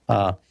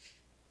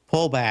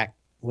pullback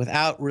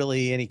without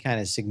really any kind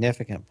of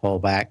significant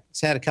pullback.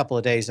 It's had a couple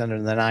of days under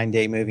the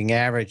 9-day moving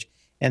average,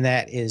 and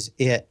that is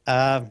it.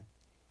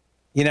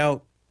 You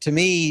know, to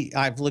me,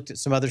 I've looked at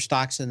some other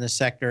stocks in this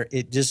sector.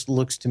 It just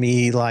looks to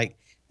me like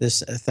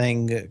this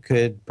thing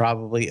could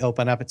probably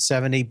open up at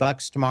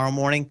 $70 tomorrow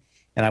morning,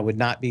 and I would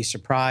not be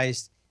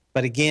surprised.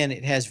 But again,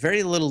 it has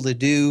very little to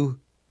do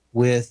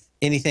with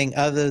anything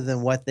other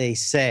than what they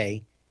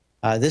say.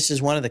 This is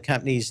one of the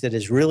companies that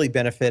has really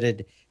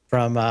benefited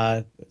from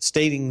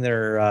stating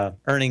their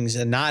earnings,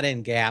 and not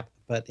in GAAP,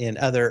 but in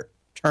other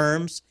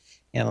terms.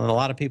 And a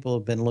lot of people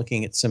have been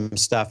looking at some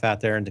stuff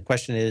out there, and the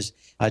question is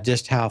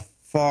just how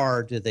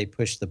far do they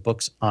push the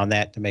books on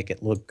that to make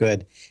it look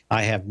good?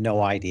 I have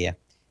no idea.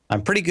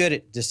 I'm pretty good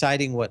at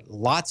deciding what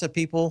lots of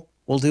people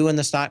will do in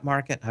the stock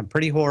market. I'm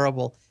pretty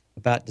horrible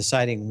about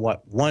deciding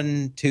what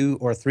 1, 2,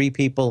 or 3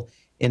 people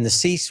in the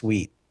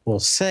C-suite will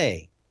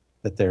say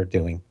that they're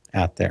doing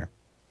out there.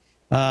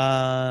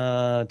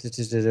 What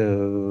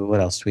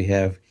else do we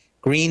have?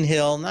 Green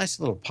Hill, nice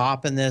little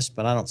pop in this,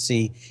 but I don't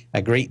see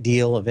a great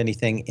deal of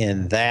anything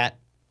in that.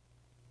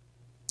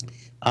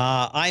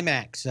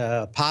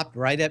 IMAX popped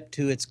right up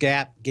to its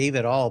gap, gave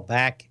it all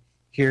back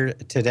here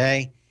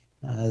today.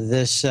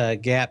 This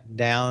gap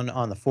down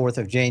on the 4th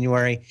of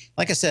January.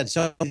 Like I said,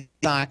 so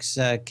stocks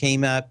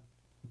came up,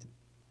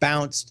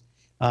 bounced,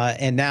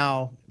 and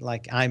now,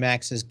 like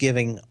IMAX is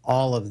giving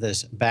all of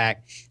this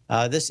back.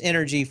 This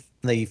energy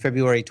from the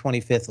February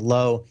 25th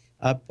low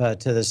up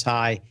to this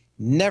high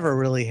never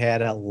really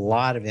had a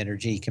lot of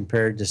energy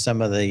compared to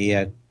some of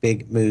the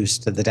big moves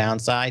to the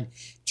downside.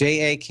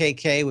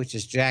 JAKK, which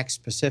is Jack's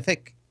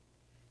Pacific,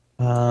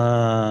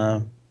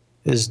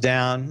 is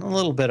down. A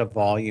little bit of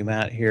volume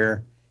out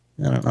here.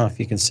 I don't know if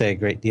you can say a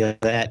great deal of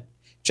that.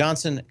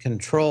 Johnson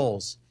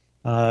Controls,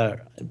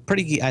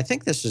 pretty. I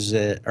think this is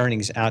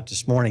earnings out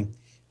this morning.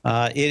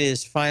 It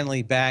is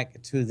finally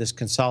back to this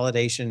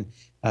consolidation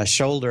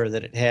shoulder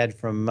that it had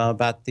from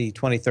about the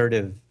 23rd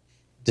of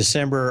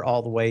December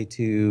all the way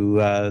to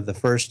the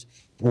 1st,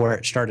 where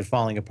it started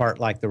falling apart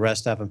like the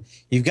rest of them.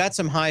 You've got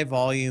some high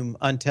volume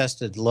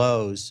untested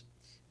lows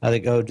that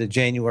go to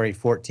January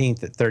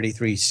 14th at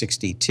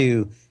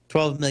 33.62.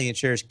 12 million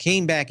shares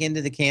came back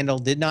into the candle,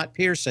 did not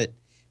pierce it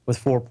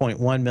with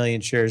 4.1 million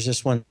shares.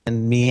 This one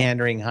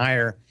meandering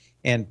higher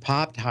and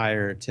popped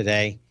higher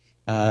today.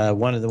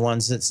 One of the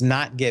ones that's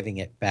not giving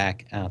it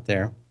back out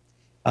there.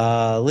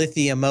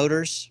 Lithium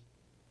Motors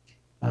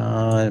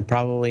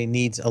probably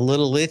needs a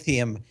little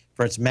lithium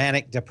for its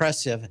manic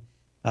depressive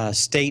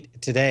state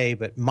today,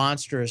 but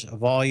monstrous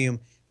volume.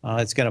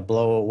 It's going to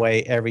blow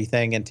away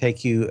everything and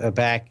take you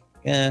back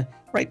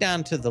right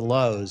down to the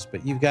lows.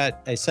 But you've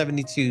got a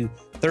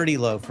 72.30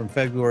 low from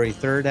February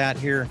 3rd out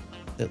here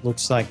that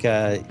looks like,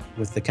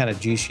 with the kind of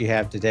juice you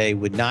have today,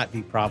 would not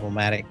be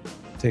problematic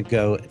to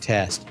go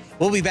test.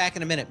 We'll be back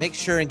in a minute. Make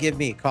sure and give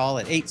me a call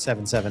at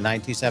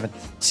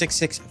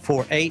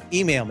 877-927-6648.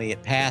 Email me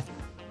at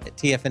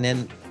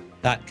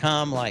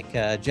path@tfnn.com like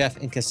Jeff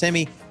and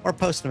Kissimmee, or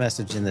post a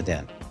message in the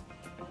den.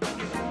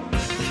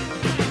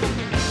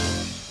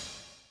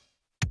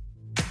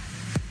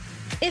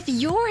 If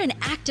you're an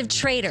active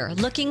trader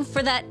looking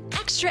for that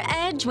extra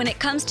edge when it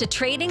comes to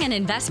trading and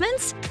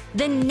investments,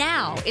 then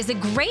now is a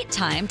great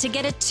time to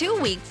get a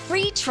 2-week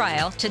free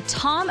trial to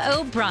Tom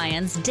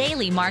O'Brien's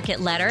daily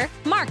market letter,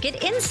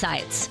 Market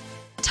Insights.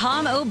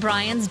 Tom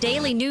O'Brien's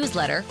daily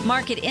newsletter,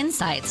 Market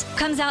Insights,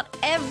 comes out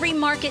every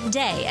market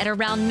day at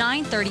around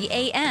 9:30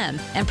 a.m.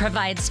 and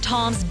provides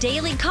Tom's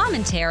daily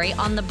commentary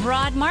on the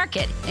broad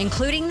market,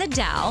 including the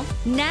Dow,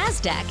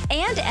 NASDAQ,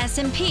 and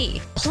S&P,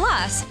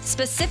 plus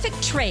specific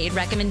trade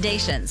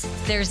recommendations.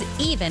 There's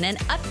even an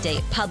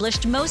update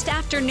published most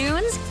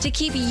afternoons to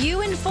keep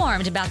you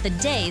informed about the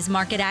day's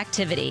market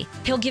activity.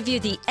 He'll give you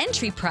the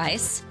entry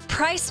price,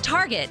 price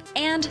target,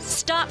 and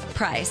stop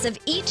price of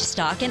each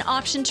stock and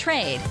option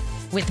trade.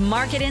 With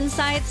Market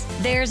Insights,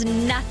 there's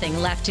nothing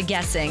left to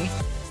guessing.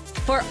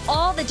 For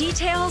all the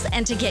details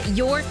and to get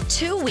your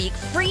 2-week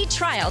free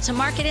trial to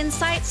Market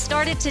Insights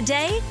started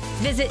today,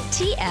 visit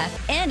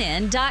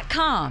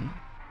TFNN.com.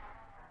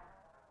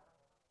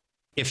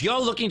 If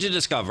you're looking to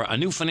discover a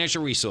new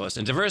financial resource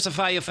and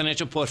diversify your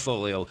financial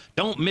portfolio,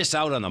 don't miss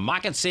out on the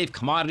Market Safe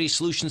Commodity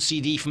Solution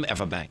CD from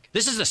Everbank.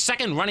 This is the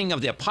second running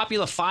of their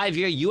popular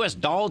 5-year U.S.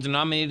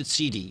 dollar-denominated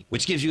CD,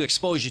 which gives you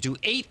exposure to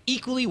 8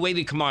 equally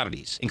weighted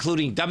commodities,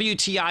 including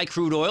WTI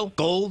crude oil,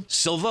 gold,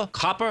 silver,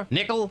 copper,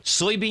 nickel,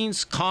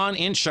 soybeans, corn,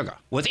 and sugar.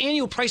 With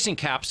annual pricing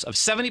caps of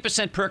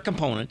 70% per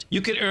component,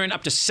 you could earn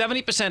up to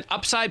 70%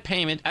 upside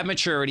payment at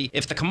maturity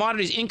if the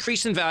commodities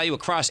increase in value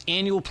across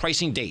annual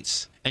pricing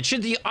dates. And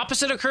should the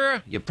opposite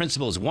occur, your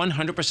principal is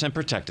 100%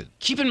 protected.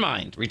 Keep in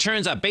mind,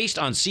 returns are based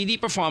on CD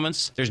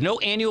performance. There's no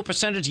annual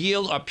percentage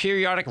yield or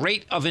periodic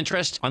rate of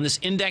interest on this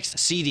indexed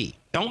CD.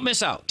 Don't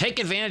miss out. Take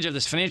advantage of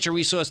this financial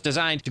resource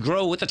designed to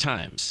grow with the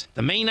times.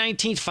 The May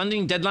 19th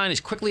funding deadline is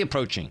quickly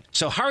approaching,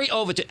 so hurry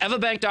over to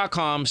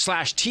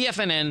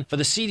everbank.com/TFNN for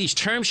the CD's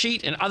term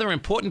sheet and other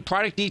important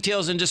product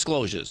details and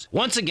disclosures.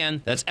 Once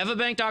again, that's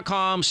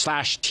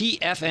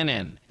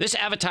everbank.com/TFNN. This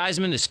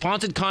advertisement is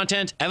sponsored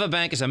content.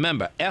 Everbank is a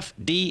member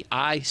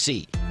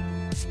FDIC.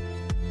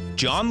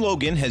 John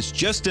Logan has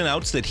just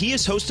announced that he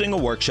is hosting a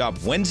workshop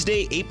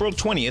Wednesday, April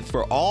 20th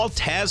for all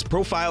TAS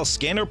Profile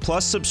Scanner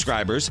Plus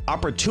subscribers,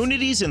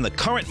 opportunities in the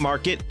current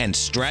market, and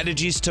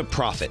strategies to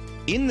profit.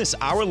 In this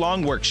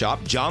hour-long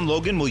workshop, John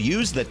Logan will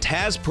use the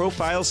TAS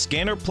Profile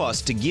Scanner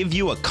Plus to give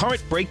you a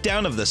current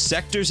breakdown of the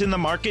sectors in the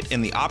market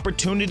and the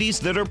opportunities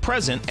that are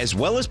present, as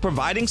well as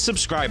providing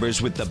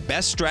subscribers with the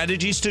best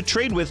strategies to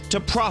trade with to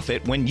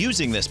profit when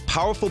using this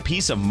powerful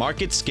piece of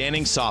market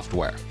scanning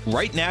software.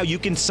 Right now, you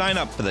can sign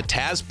up for the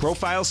TAS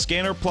Profile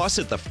Scanner Plus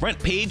at the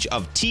front page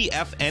of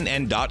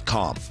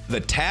TFNN.com.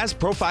 The TAS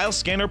Profile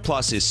Scanner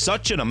Plus is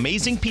such an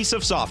amazing piece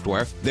of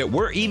software that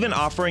we're even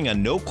offering a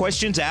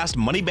no-questions-asked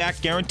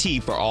money-back guarantee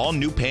for all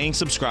new paying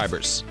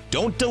subscribers.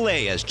 Don't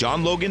delay, as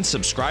John Logan's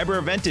subscriber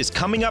event is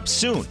coming up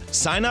soon.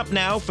 Sign up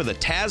now for the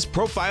TAS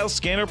Profile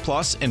Scanner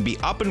Plus and be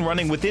up and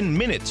running within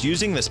minutes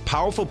using this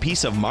powerful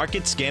piece of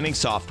market scanning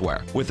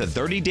software. With a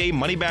 30-day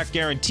money-back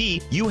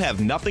guarantee, you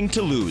have nothing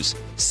to lose.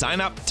 Sign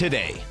up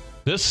today.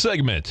 This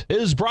segment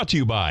is brought to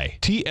you by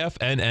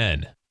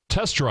TFNN.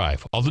 Test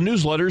drive all the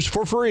newsletters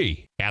for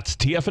free at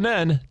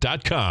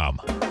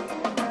TFNN.com.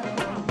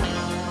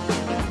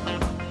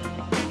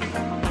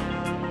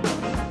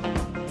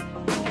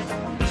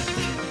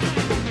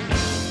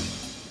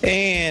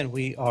 And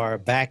we are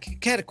back. I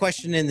had a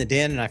question in the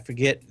den, and I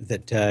forget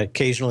that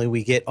occasionally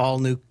we get all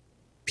new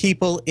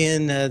people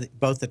in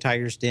both the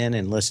Tiger's Den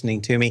and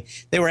listening to me.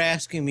 They were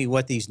asking me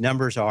what these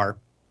numbers are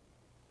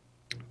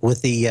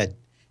with the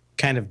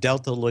kind of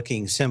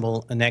delta-looking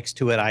symbol next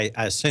to it. I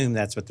assume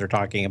that's what they're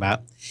talking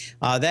about.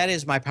 That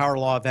is my Power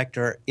Law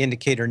Vector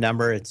indicator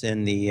number. It's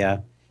in the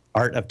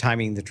Art of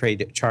Timing the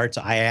Trade charts.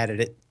 I added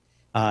it.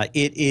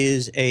 It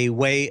is a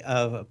way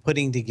of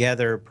putting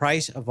together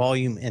price,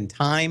 volume, and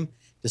time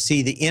to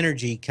see the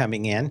energy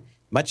coming in,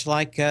 much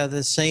like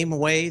the same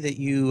way that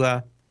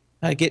you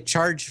get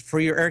charged for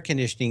your air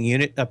conditioning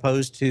unit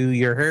opposed to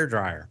your hair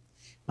dryer.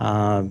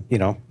 You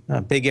know,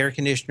 a big air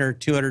conditioner,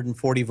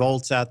 240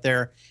 volts out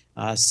there,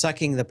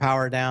 sucking the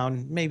power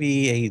down,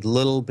 maybe a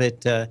little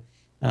bit, a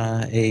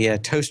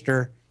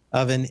toaster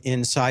oven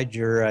inside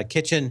your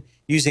kitchen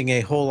using a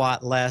whole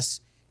lot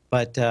less,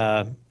 but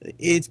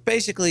it's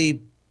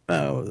basically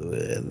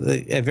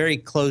very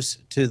close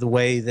to the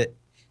way that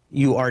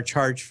you are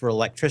charged for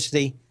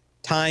electricity,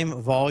 time,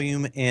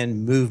 volume,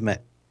 and movement.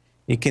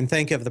 You can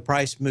think of the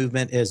price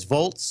movement as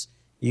volts.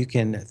 You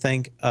can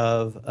think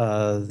of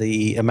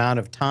the amount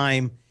of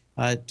time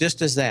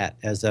just as that,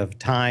 as of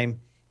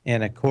time,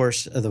 and of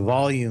course the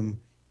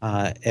volume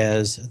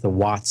as the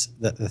watts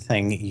that the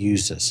thing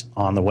uses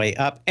on the way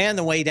up and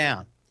the way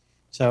down.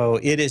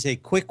 So it is a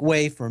quick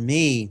way for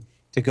me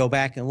to go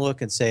back and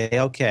look and say,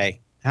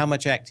 okay, how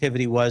much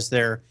activity was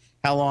there?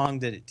 How long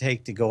did it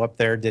take to go up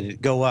there? Did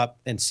it go up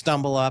and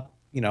stumble up,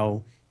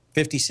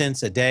 50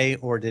 cents a day,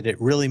 or did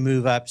it really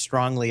move up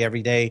strongly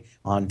every day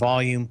on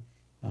volume?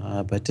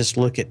 But just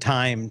look at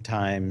time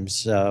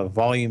times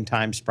volume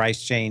times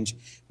price change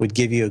would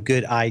give you a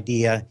good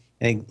idea.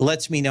 And it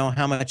lets me know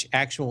how much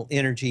actual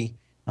energy,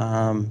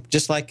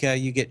 just like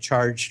you get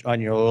charged on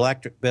your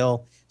electric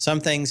bill. Some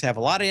things have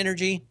a lot of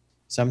energy.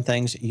 Some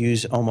things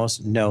use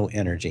almost no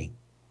energy.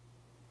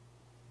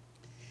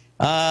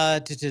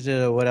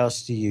 What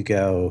else do you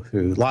go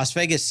through? Las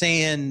Vegas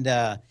Sand,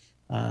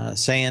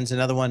 Sands,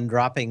 another one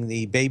dropping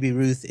the Baby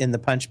Ruth in the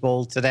punch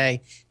bowl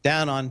today,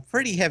 down on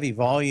pretty heavy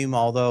volume,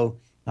 although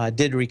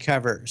did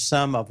recover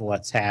some of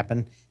what's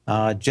happened.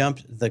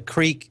 Jumped the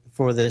creek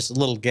for this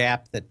little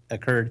gap that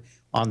occurred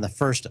on the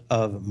 1st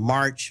of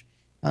March.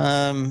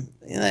 Not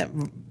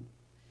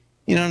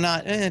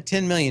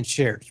 10 million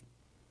shares.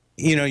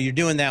 You're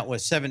doing that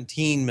with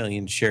 17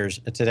 million shares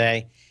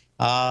today.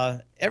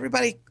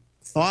 Everybody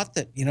thought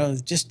that,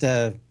 just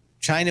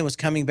China was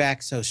coming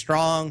back so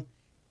strong.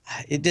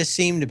 It just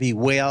seemed to be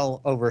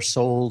well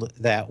oversold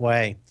that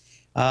way.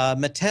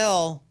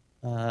 Mattel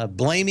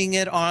blaming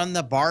it on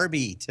the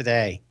Barbie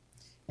today,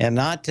 and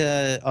not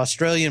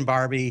Australian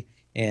Barbie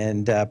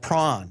and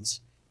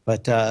prawns,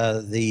 but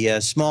the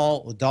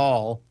small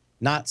doll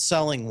not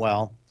selling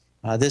well.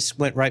 This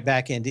went right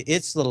back into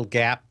its little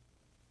gap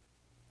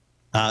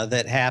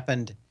that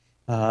happened,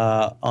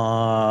 gap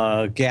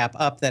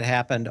up that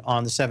happened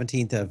on the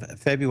 17th of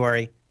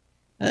February.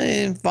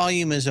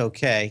 Volume is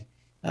okay.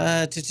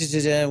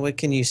 What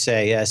can you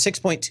say?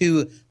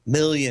 6.2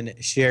 million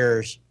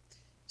shares.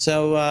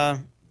 So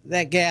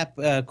that gap,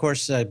 of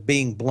course,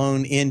 being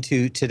blown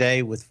into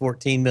today with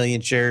 14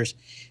 million shares.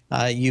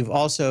 You've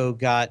also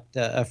got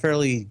a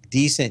fairly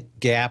decent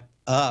gap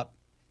up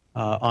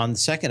on the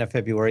 2nd of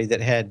February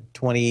that had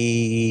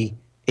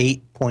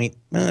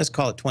let's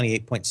call it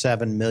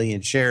 28.7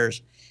 million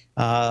shares.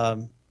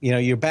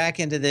 You're back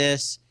into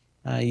this.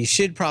 you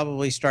should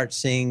probably start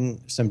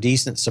seeing some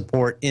decent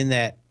support in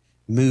that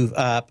move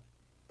up.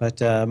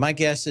 But my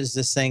guess is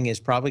this thing is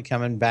probably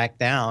coming back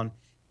down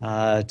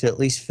to at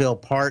least fill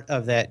part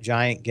of that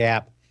giant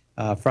gap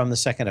from the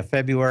 2nd of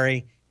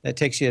February. That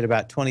takes you at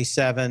about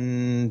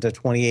 27 to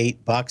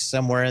 28 bucks,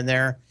 somewhere in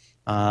there.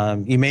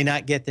 You may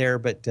not get there,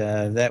 but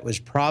that was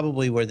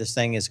probably where this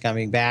thing is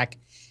coming back.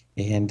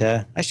 And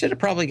I should have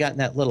probably gotten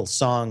that little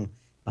song,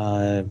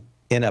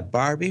 In a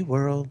Barbie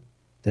World.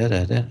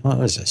 Well, it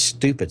was a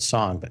stupid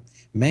song, but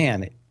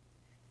man,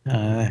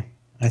 I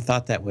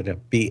thought that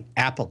would be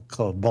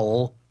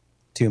applicable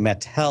to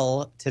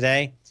Mattel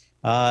today.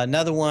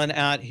 Another one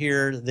out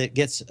here that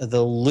gets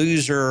the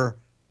loser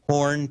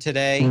horn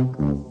today.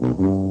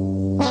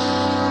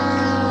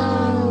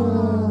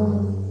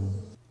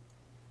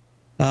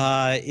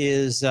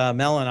 Is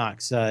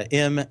Mellanox,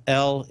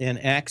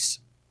 MLNX.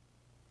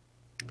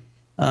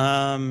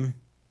 Hang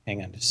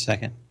on just a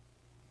second.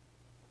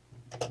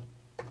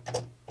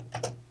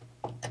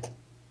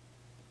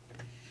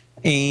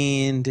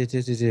 And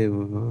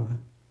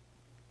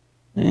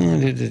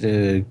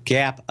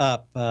gap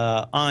up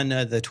on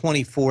the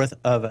 24th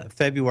of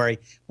February,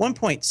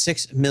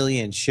 1.6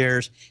 million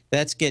shares.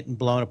 That's getting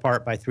blown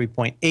apart by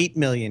 3.8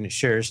 million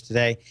shares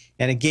today.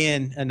 And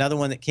again, another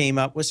one that came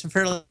up with some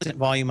fairly decent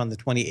volume on the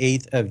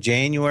 28th of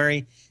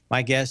January.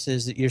 My guess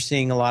is that you're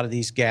seeing a lot of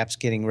these gaps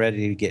getting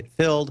ready to get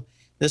filled.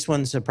 This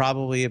one's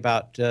probably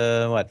about,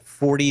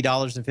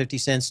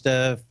 $40.50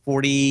 to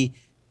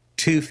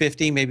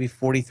 $42.50, maybe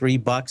 43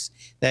 bucks.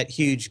 That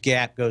huge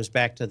gap goes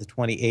back to the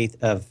 28th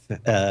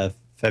of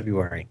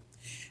February.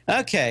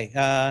 Okay,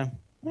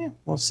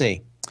 we'll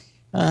see.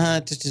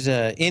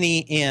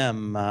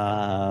 NEM,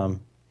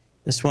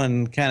 this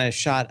one kind of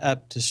shot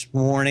up this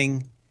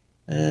morning.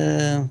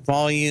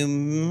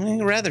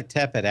 Volume rather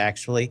tepid,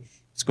 actually.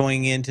 It's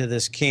going into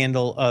this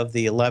candle of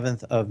the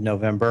 11th of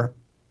November.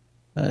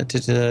 To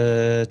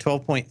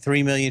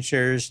 12.3 million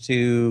shares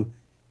to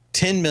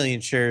 10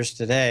 million shares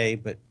today,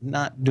 but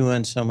not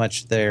doing so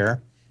much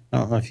there. I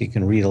don't know if you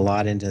can read a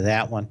lot into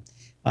that one.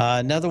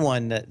 Another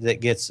one that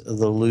gets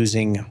the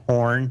losing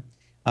horn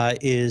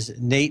is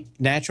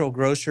Natural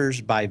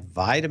Grocers by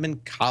Vitamin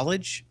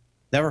College.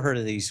 Never heard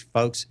of these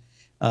folks,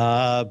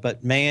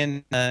 but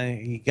man,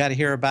 you got to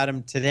hear about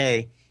them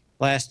today.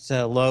 Last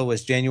low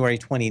was January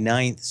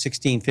 29th,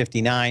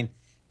 1659.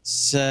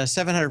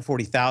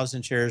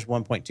 740,000 shares,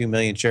 1.2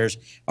 million shares.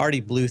 Already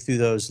blew through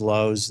those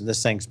lows.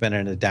 This thing's been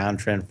in a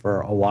downtrend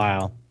for a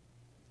while.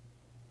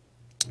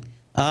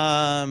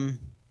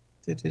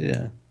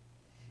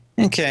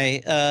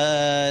 Okay,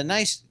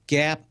 nice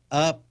gap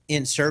up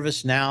in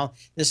ServiceNow.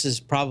 This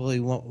is probably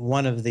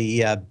one of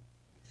the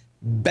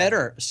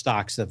better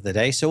stocks of the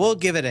day, so we'll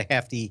give it a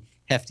hefty.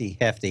 The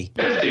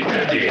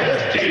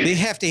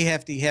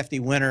hefty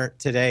winner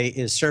today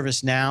is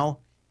ServiceNow.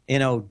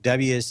 NOW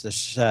is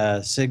the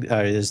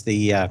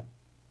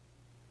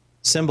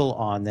symbol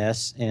on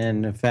this.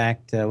 And in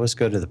fact, let's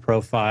go to the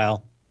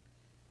profile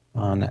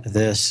on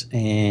this,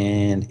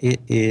 and it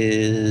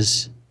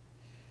is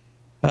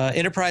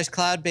enterprise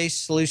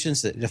cloud-based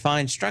solutions that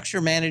define,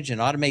 structure, manage, and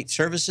automate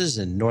services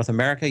in North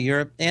America,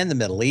 Europe, and the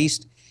Middle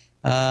East,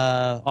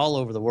 all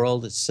over the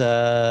world. It's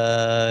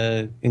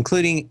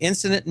including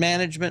incident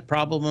management,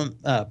 problem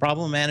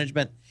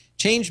management,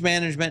 change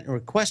management, and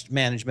request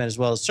management, as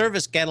well as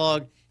service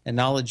catalog and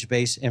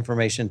knowledge-based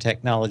information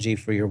technology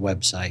for your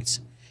websites.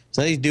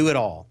 So they do it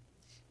all.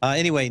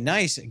 Anyway,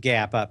 nice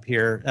gap up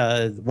here.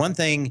 One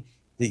thing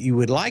that you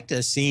would like to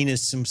have seen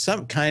is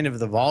some kind of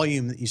the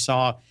volume that you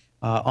saw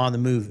on the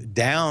move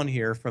down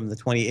here from the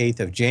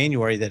 28th of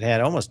January that had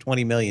almost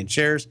 20 million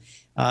shares.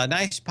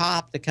 Nice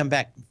pop to come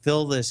back and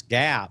fill this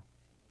gap.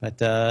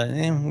 But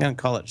I'm going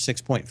to call it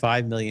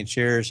 6.5 million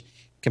shares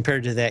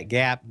compared to that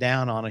gap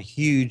down on a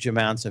huge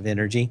amounts of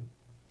energy.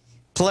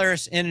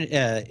 Polaris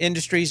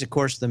Industries, of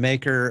course, the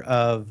maker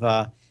of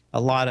a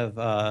lot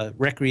of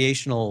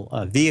recreational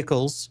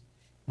vehicles,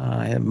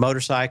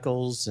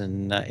 motorcycles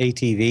and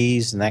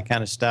ATVs and that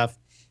kind of stuff,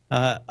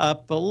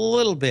 up a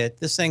little bit.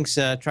 This thing's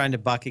trying to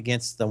buck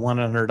against the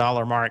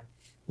 $100 mark.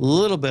 A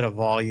little bit of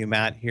volume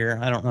out here.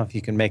 I don't know if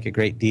you can make a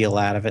great deal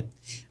out of it.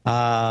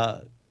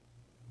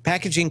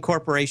 Packaging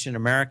Corporation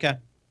America.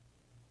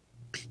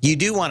 You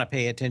do want to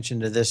pay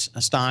attention to this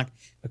stock.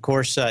 Of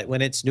course,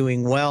 when it's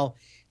doing well,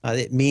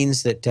 it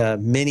means that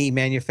many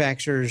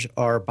manufacturers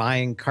are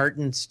buying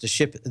cartons to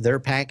ship their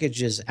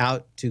packages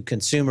out to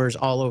consumers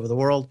all over the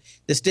world.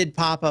 This did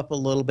pop up a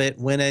little bit,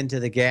 went into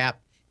the gap,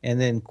 and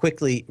then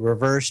quickly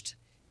reversed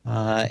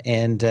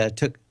and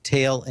took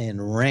tail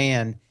and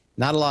ran.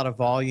 Not a lot of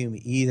volume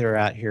either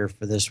out here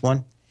for this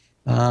one.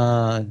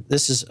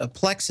 This is a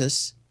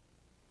Plexus,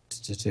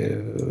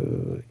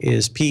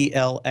 is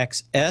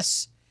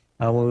PLXS.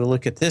 When we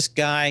look at this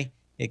guy,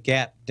 it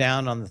gapped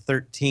down on the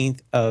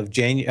 13th of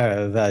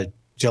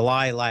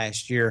July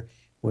last year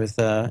with,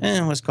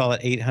 let's call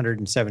it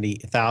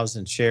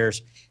 870,000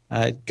 shares.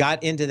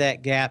 Got into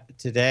that gap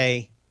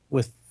today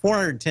with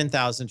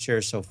 410,000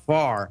 shares so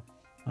far.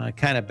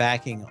 kind of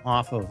backing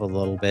off of a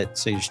little bit.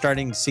 So you're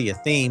starting to see a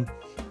theme.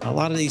 A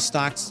lot of these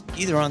stocks,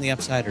 either on the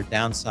upside or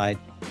downside,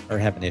 are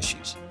having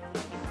issues.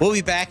 We'll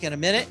be back in a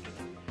minute.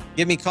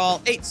 Give me a call,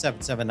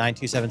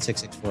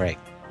 877-927-6648.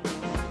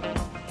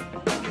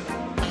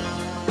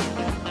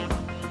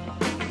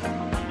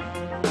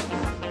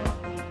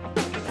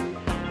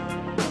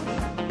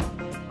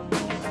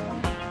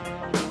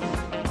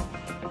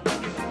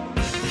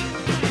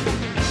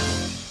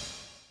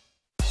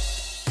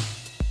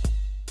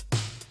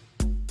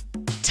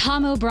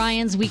 Tom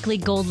O'Brien's weekly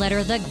gold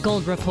letter, The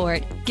Gold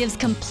Report, gives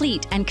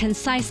complete and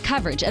concise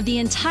coverage of the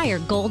entire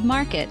gold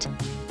market.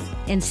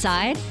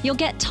 Inside, you'll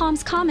get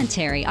Tom's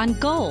commentary on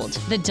gold,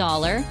 the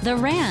dollar, the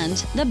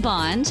rand, the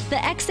bond, the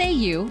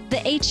XAU, the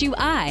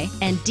HUI,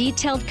 and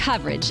detailed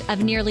coverage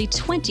of nearly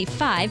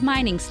 25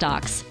 mining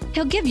stocks.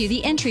 He'll give you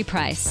the entry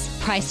price,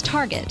 price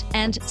target,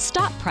 and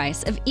stop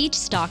price of each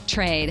stock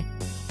trade.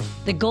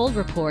 The Gold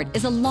Report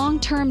is a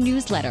long-term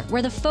newsletter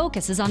where the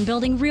focus is on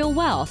building real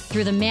wealth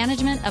through the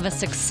management of a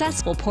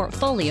successful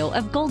portfolio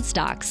of gold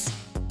stocks.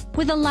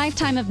 With a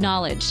lifetime of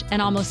knowledge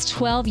and almost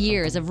 12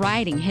 years of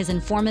writing his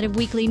informative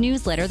weekly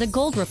newsletter, The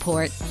Gold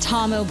Report,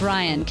 Tom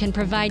O'Brien can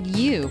provide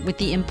you with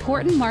the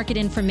important market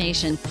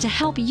information to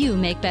help you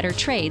make better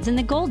trades in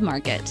the gold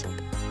market.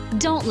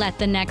 Don't let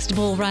the next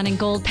bull run in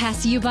gold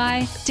pass you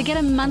by. To get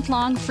a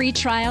month-long free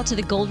trial to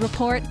The Gold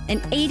Report, an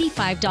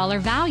 $85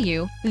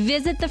 value,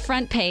 visit the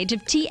front page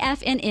of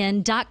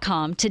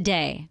TFNN.com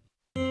today.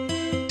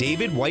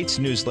 David White's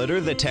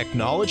newsletter, The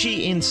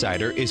Technology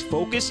Insider, is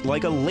focused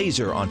like a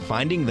laser on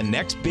finding the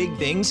next big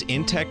things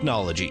in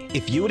technology.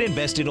 If you had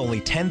invested only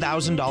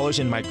 $10,000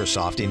 in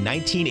Microsoft in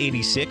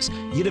 1986,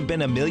 you'd have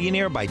been a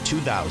millionaire by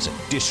 2000.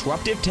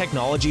 Disruptive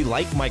technology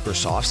like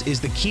Microsoft's is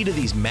the key to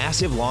these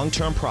massive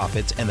long-term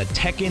profits, and the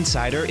Tech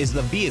Insider is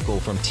the vehicle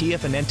from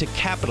TFNN to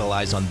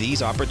capitalize on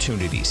these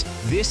opportunities.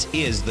 This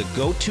is the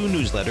go-to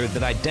newsletter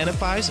that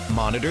identifies,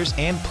 monitors,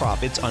 and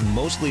profits on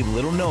mostly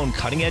little-known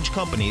cutting-edge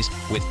companies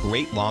with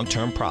great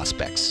long-term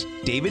prospects.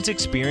 David's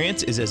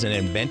experience is as an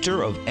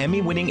inventor of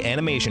Emmy-winning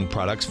animation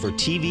products for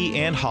TV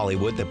and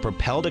Hollywood that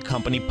propelled a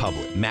company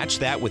public. Match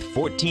that with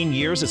 14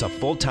 years as a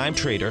full-time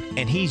trader,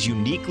 and he's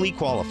uniquely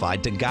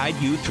qualified to guide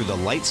you through the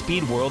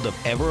light-speed world of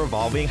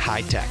ever-evolving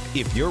high-tech.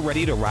 If you're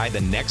ready to ride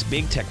the next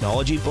big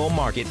technology bull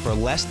market for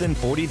less than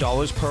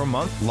 $40 per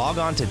month, log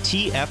on to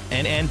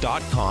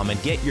TFNN.com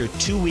and get your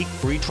 2-week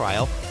free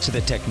trial to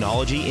the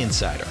Technology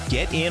Insider.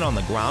 Get in on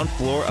the ground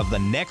floor of the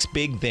next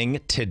big thing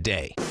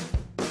today.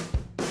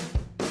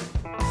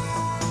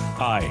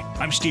 Hi,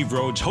 I'm Steve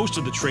Rhodes, host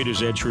of The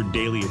Trader's Edge, heard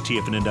daily at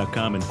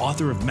TFNN.com and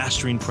author of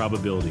Mastering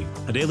Probability,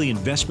 a daily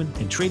investment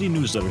and trading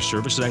newsletter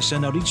service that I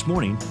send out each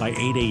morning by 8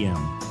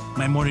 a.m.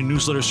 My morning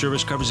newsletter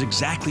service covers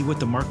exactly what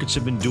the markets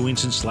have been doing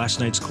since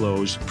last night's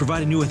close,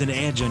 providing you with an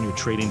edge on your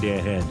trading day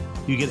ahead.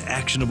 You get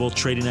actionable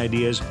trading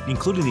ideas,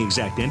 including the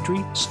exact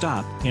entry,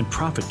 stop, and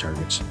profit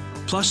targets.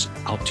 Plus,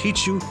 I'll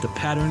teach you the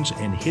patterns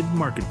and hidden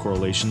market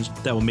correlations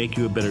that will make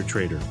you a better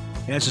trader.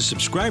 As a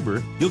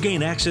subscriber, you'll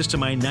gain access to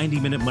my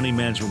 90-minute money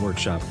management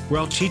workshop,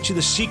 where I'll teach you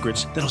the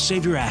secrets that'll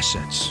save your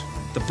assets.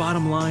 The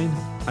bottom line,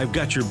 I've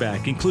got your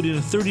back, including a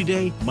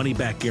 30-day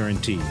money-back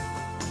guarantee.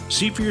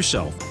 See for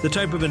yourself the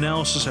type of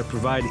analysis I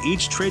provide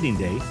each trading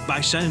day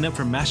by signing up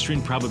for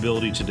Mastering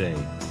Probability today.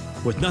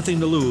 With nothing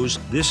to lose,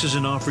 this is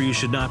an offer you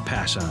should not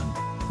pass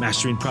on.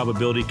 Mastering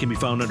Probability can be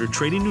found under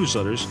Trading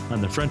Newsletters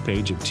on the front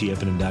page of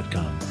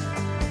TFNN.com.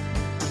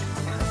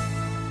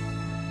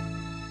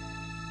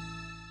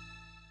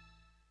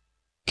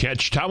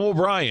 Catch Tom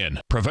O'Brien,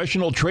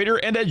 professional trader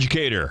and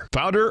educator,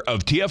 founder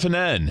of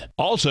TFNN.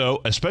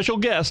 Also, a special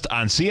guest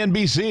on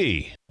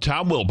CNBC.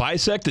 Tom will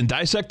bisect and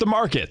dissect the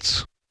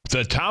markets.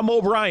 The Tom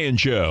O'Brien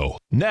Show,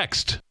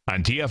 next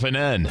on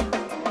TFNN.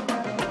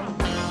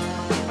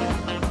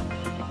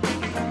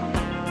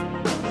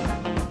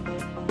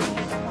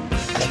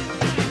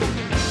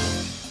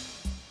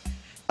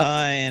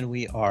 And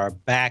we are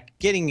back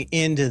getting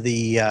into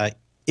the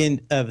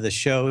end of the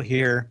show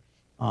here.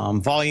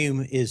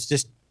 Volume is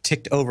just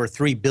ticked over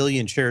 3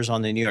 billion shares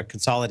on the New York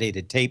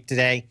Consolidated Tape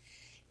today.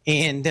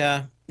 And,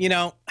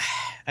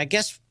 I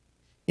guess,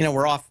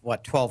 we're off,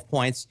 12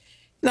 points.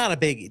 Not a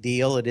big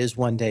deal. It is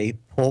one-day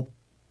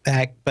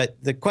pullback.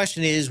 But the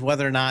question is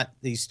whether or not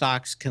these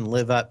stocks can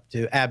live up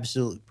to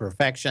absolute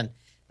perfection.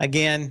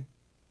 Again,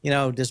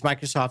 does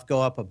Microsoft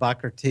go up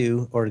 $1 or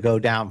 $2 or go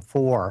down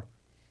 4?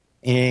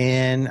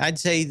 And I'd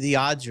say the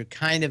odds are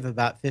kind of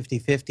about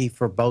 50-50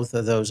 for both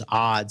of those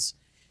odds.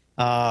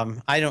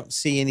 I don't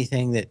see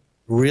anything that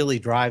really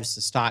drives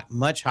the stock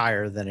much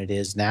higher than it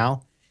is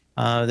now.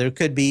 There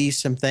could be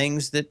some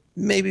things that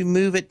maybe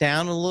move it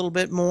down a little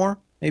bit more,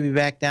 maybe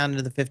back down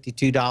to the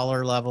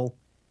 $52 level,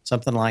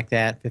 something like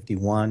that,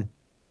 51.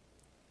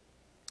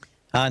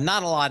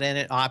 Not a lot in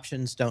it.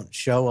 Options don't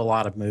show a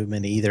lot of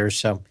movement either,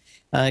 so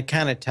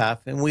kind of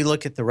tough. And we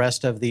look at the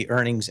rest of the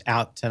earnings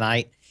out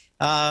tonight.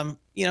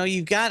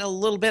 You've got a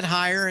little bit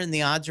higher, and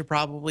the odds are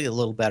probably a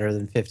little better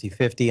than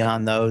 50-50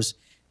 on those,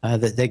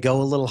 that they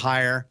go a little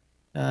higher.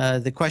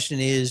 The question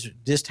is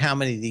just how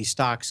many of these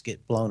stocks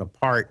get blown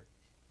apart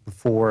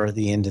before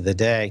the end of the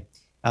day.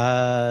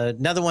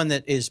 Another one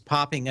that is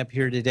popping up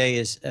here today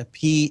is a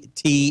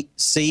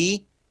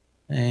PTC.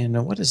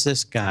 And what does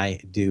this guy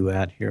do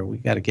out here? We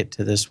got to get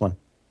to this one.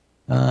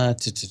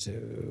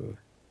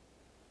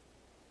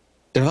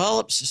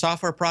 Develops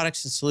software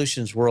products and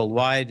solutions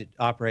worldwide. It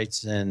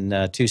operates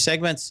in two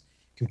segments: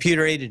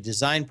 computer-aided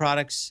design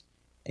products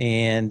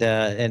and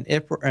an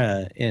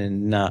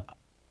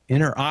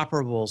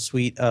interoperable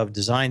suite of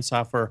design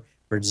software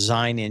for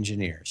design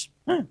engineers.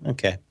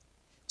 Okay.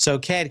 So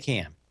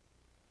CAD/CAM.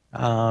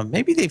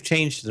 Maybe they've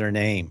changed their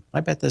name.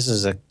 I bet this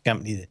is a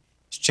company that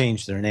has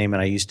changed their name,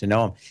 and I used to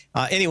know them.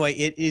 Anyway,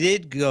 it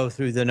did go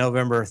through the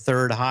November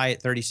 3rd high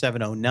at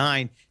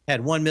 37.09,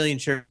 had 1 million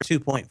shares,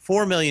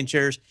 2.4 million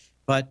shares,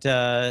 but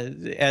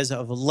as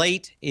of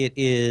late, it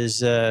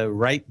is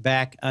right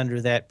back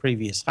under that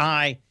previous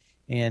high,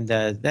 and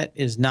that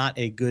is not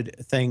a good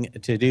thing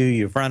to do.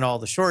 You've run all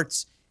the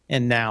shorts,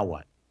 and now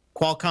what?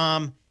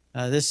 Qualcomm,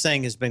 this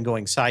thing has been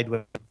going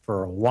sideways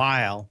for a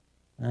while.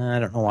 I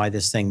don't know why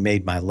this thing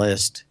made my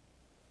list,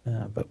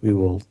 but we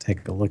will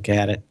take a look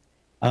at it.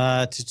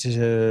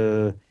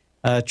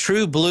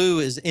 True Blue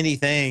is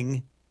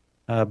anything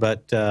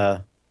but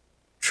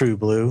True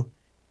Blue.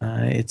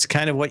 It's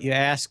kind of what you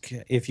ask.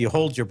 If you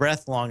hold your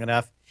breath long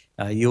enough,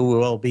 you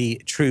will be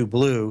True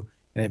Blue.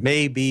 And it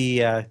may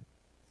be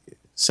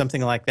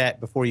something like that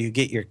before you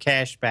get your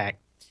cash back.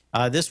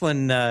 This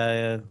one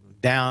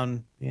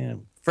down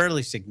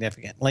fairly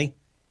significantly.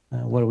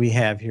 What do we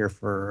have here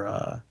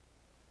for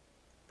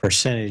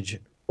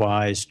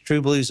percentage-wise?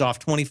 True Blue's off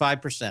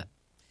 25%.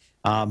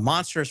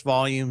 Monstrous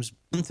volumes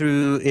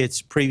through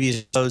its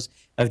previous close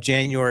of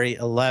January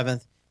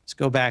 11th. Let's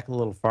go back a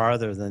little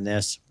farther than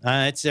this.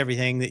 It's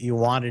everything that you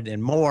wanted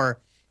and more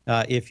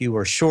if you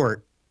were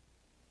short.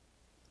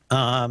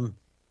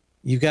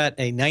 You got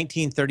a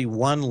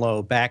 1931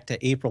 low back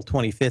to April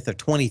 25th of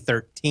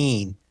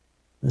 2013.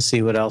 Let's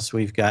see what else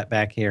we've got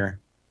back here.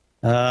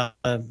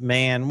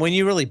 Man, when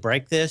you really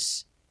break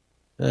this,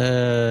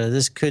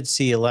 this could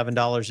see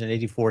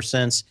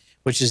 $11.84,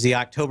 which is the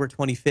October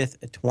 25th,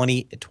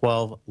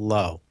 2012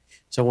 low.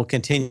 So we'll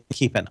continue to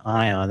keep an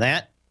eye on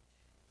that.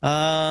 What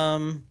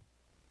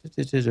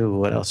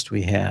else do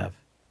we have?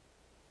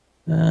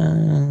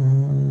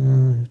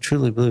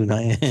 Truly Blue.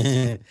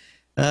 I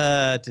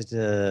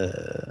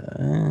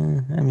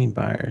mean,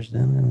 buyers.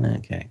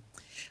 Okay.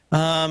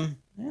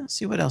 Let's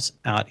see what else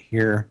out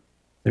here.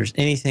 If there's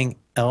anything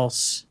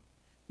else.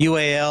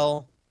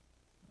 UAL.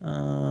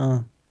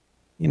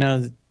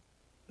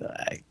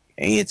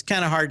 It's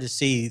kind of hard to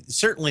see.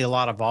 Certainly a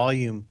lot of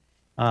volume.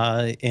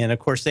 And, of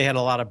course, they had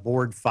a lot of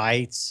board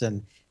fights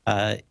and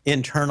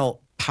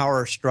internal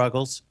power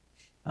struggles.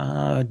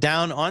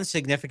 Down on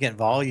significant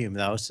volume,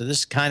 though. So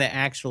this kind of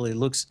actually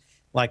looks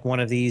like one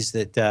of these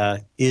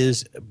that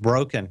is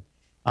broken.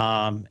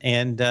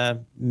 And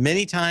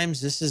many times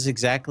this is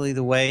exactly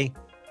the way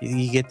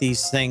you get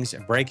these things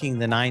breaking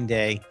the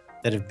 9-day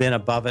that have been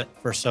above it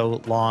for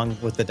so long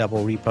with the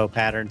double repo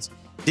patterns.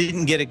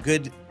 Didn't get a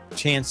good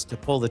chance to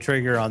pull the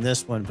trigger on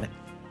this one, but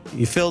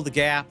you filled the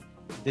gap,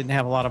 didn't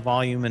have a lot of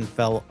volume, and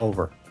fell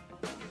over.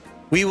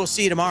 We will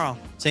see you tomorrow.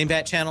 Same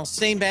bat channel,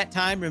 same bat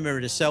time. Remember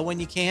to sell when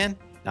you can,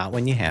 not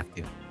when you have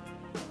to.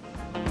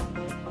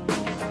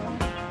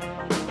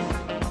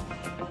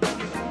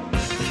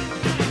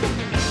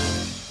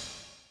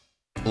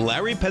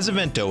 Larry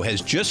Pesavento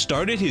has just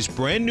started his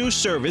brand new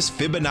service,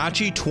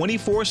 Fibonacci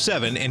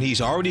 24/7, and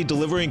he's already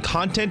delivering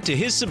content to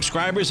his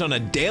subscribers on a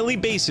daily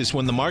basis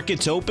when the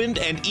market's opened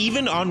and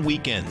even on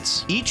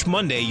weekends. Each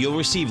Monday, you'll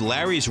receive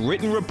Larry's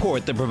written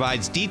report that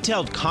provides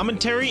detailed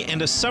commentary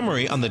and a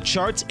summary on the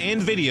charts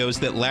and videos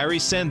that Larry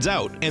sends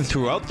out. And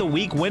throughout the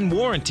week, when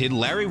warranted,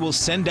 Larry will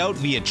send out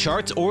via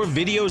charts or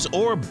videos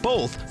or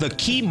both the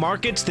key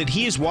markets that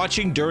he is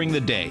watching during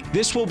the day.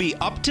 This will be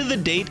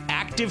up-to-the-date,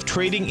 active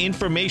trading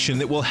information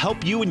that will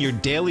help you in your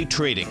daily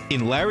trading.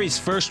 In Larry's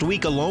first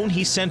week alone,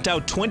 he sent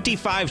out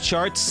 25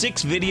 charts,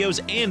 6 videos,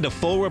 and a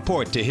full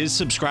report to his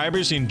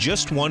subscribers in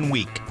just 1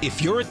 week.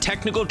 If you're a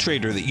technical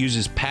trader that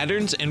uses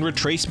patterns and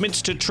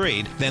retracements to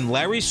trade, then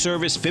Larry's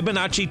service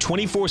Fibonacci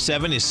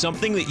 24/7 is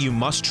something that you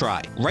must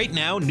try. Right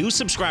now, new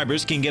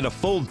subscribers can get a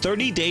full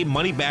 30-day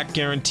money-back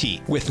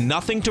guarantee. With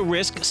nothing to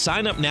risk,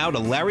 sign up now to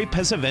Larry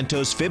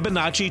Pesavento's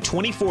Fibonacci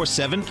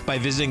 24/7 by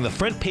visiting the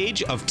front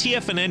page of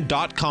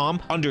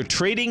TFNN.com under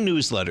Trading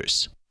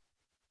Newsletters.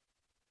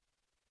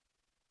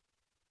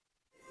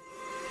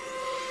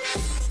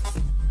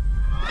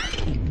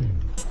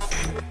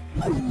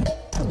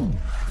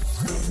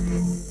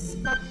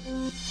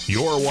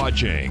 You're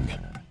watching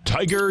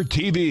Tiger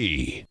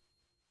TV.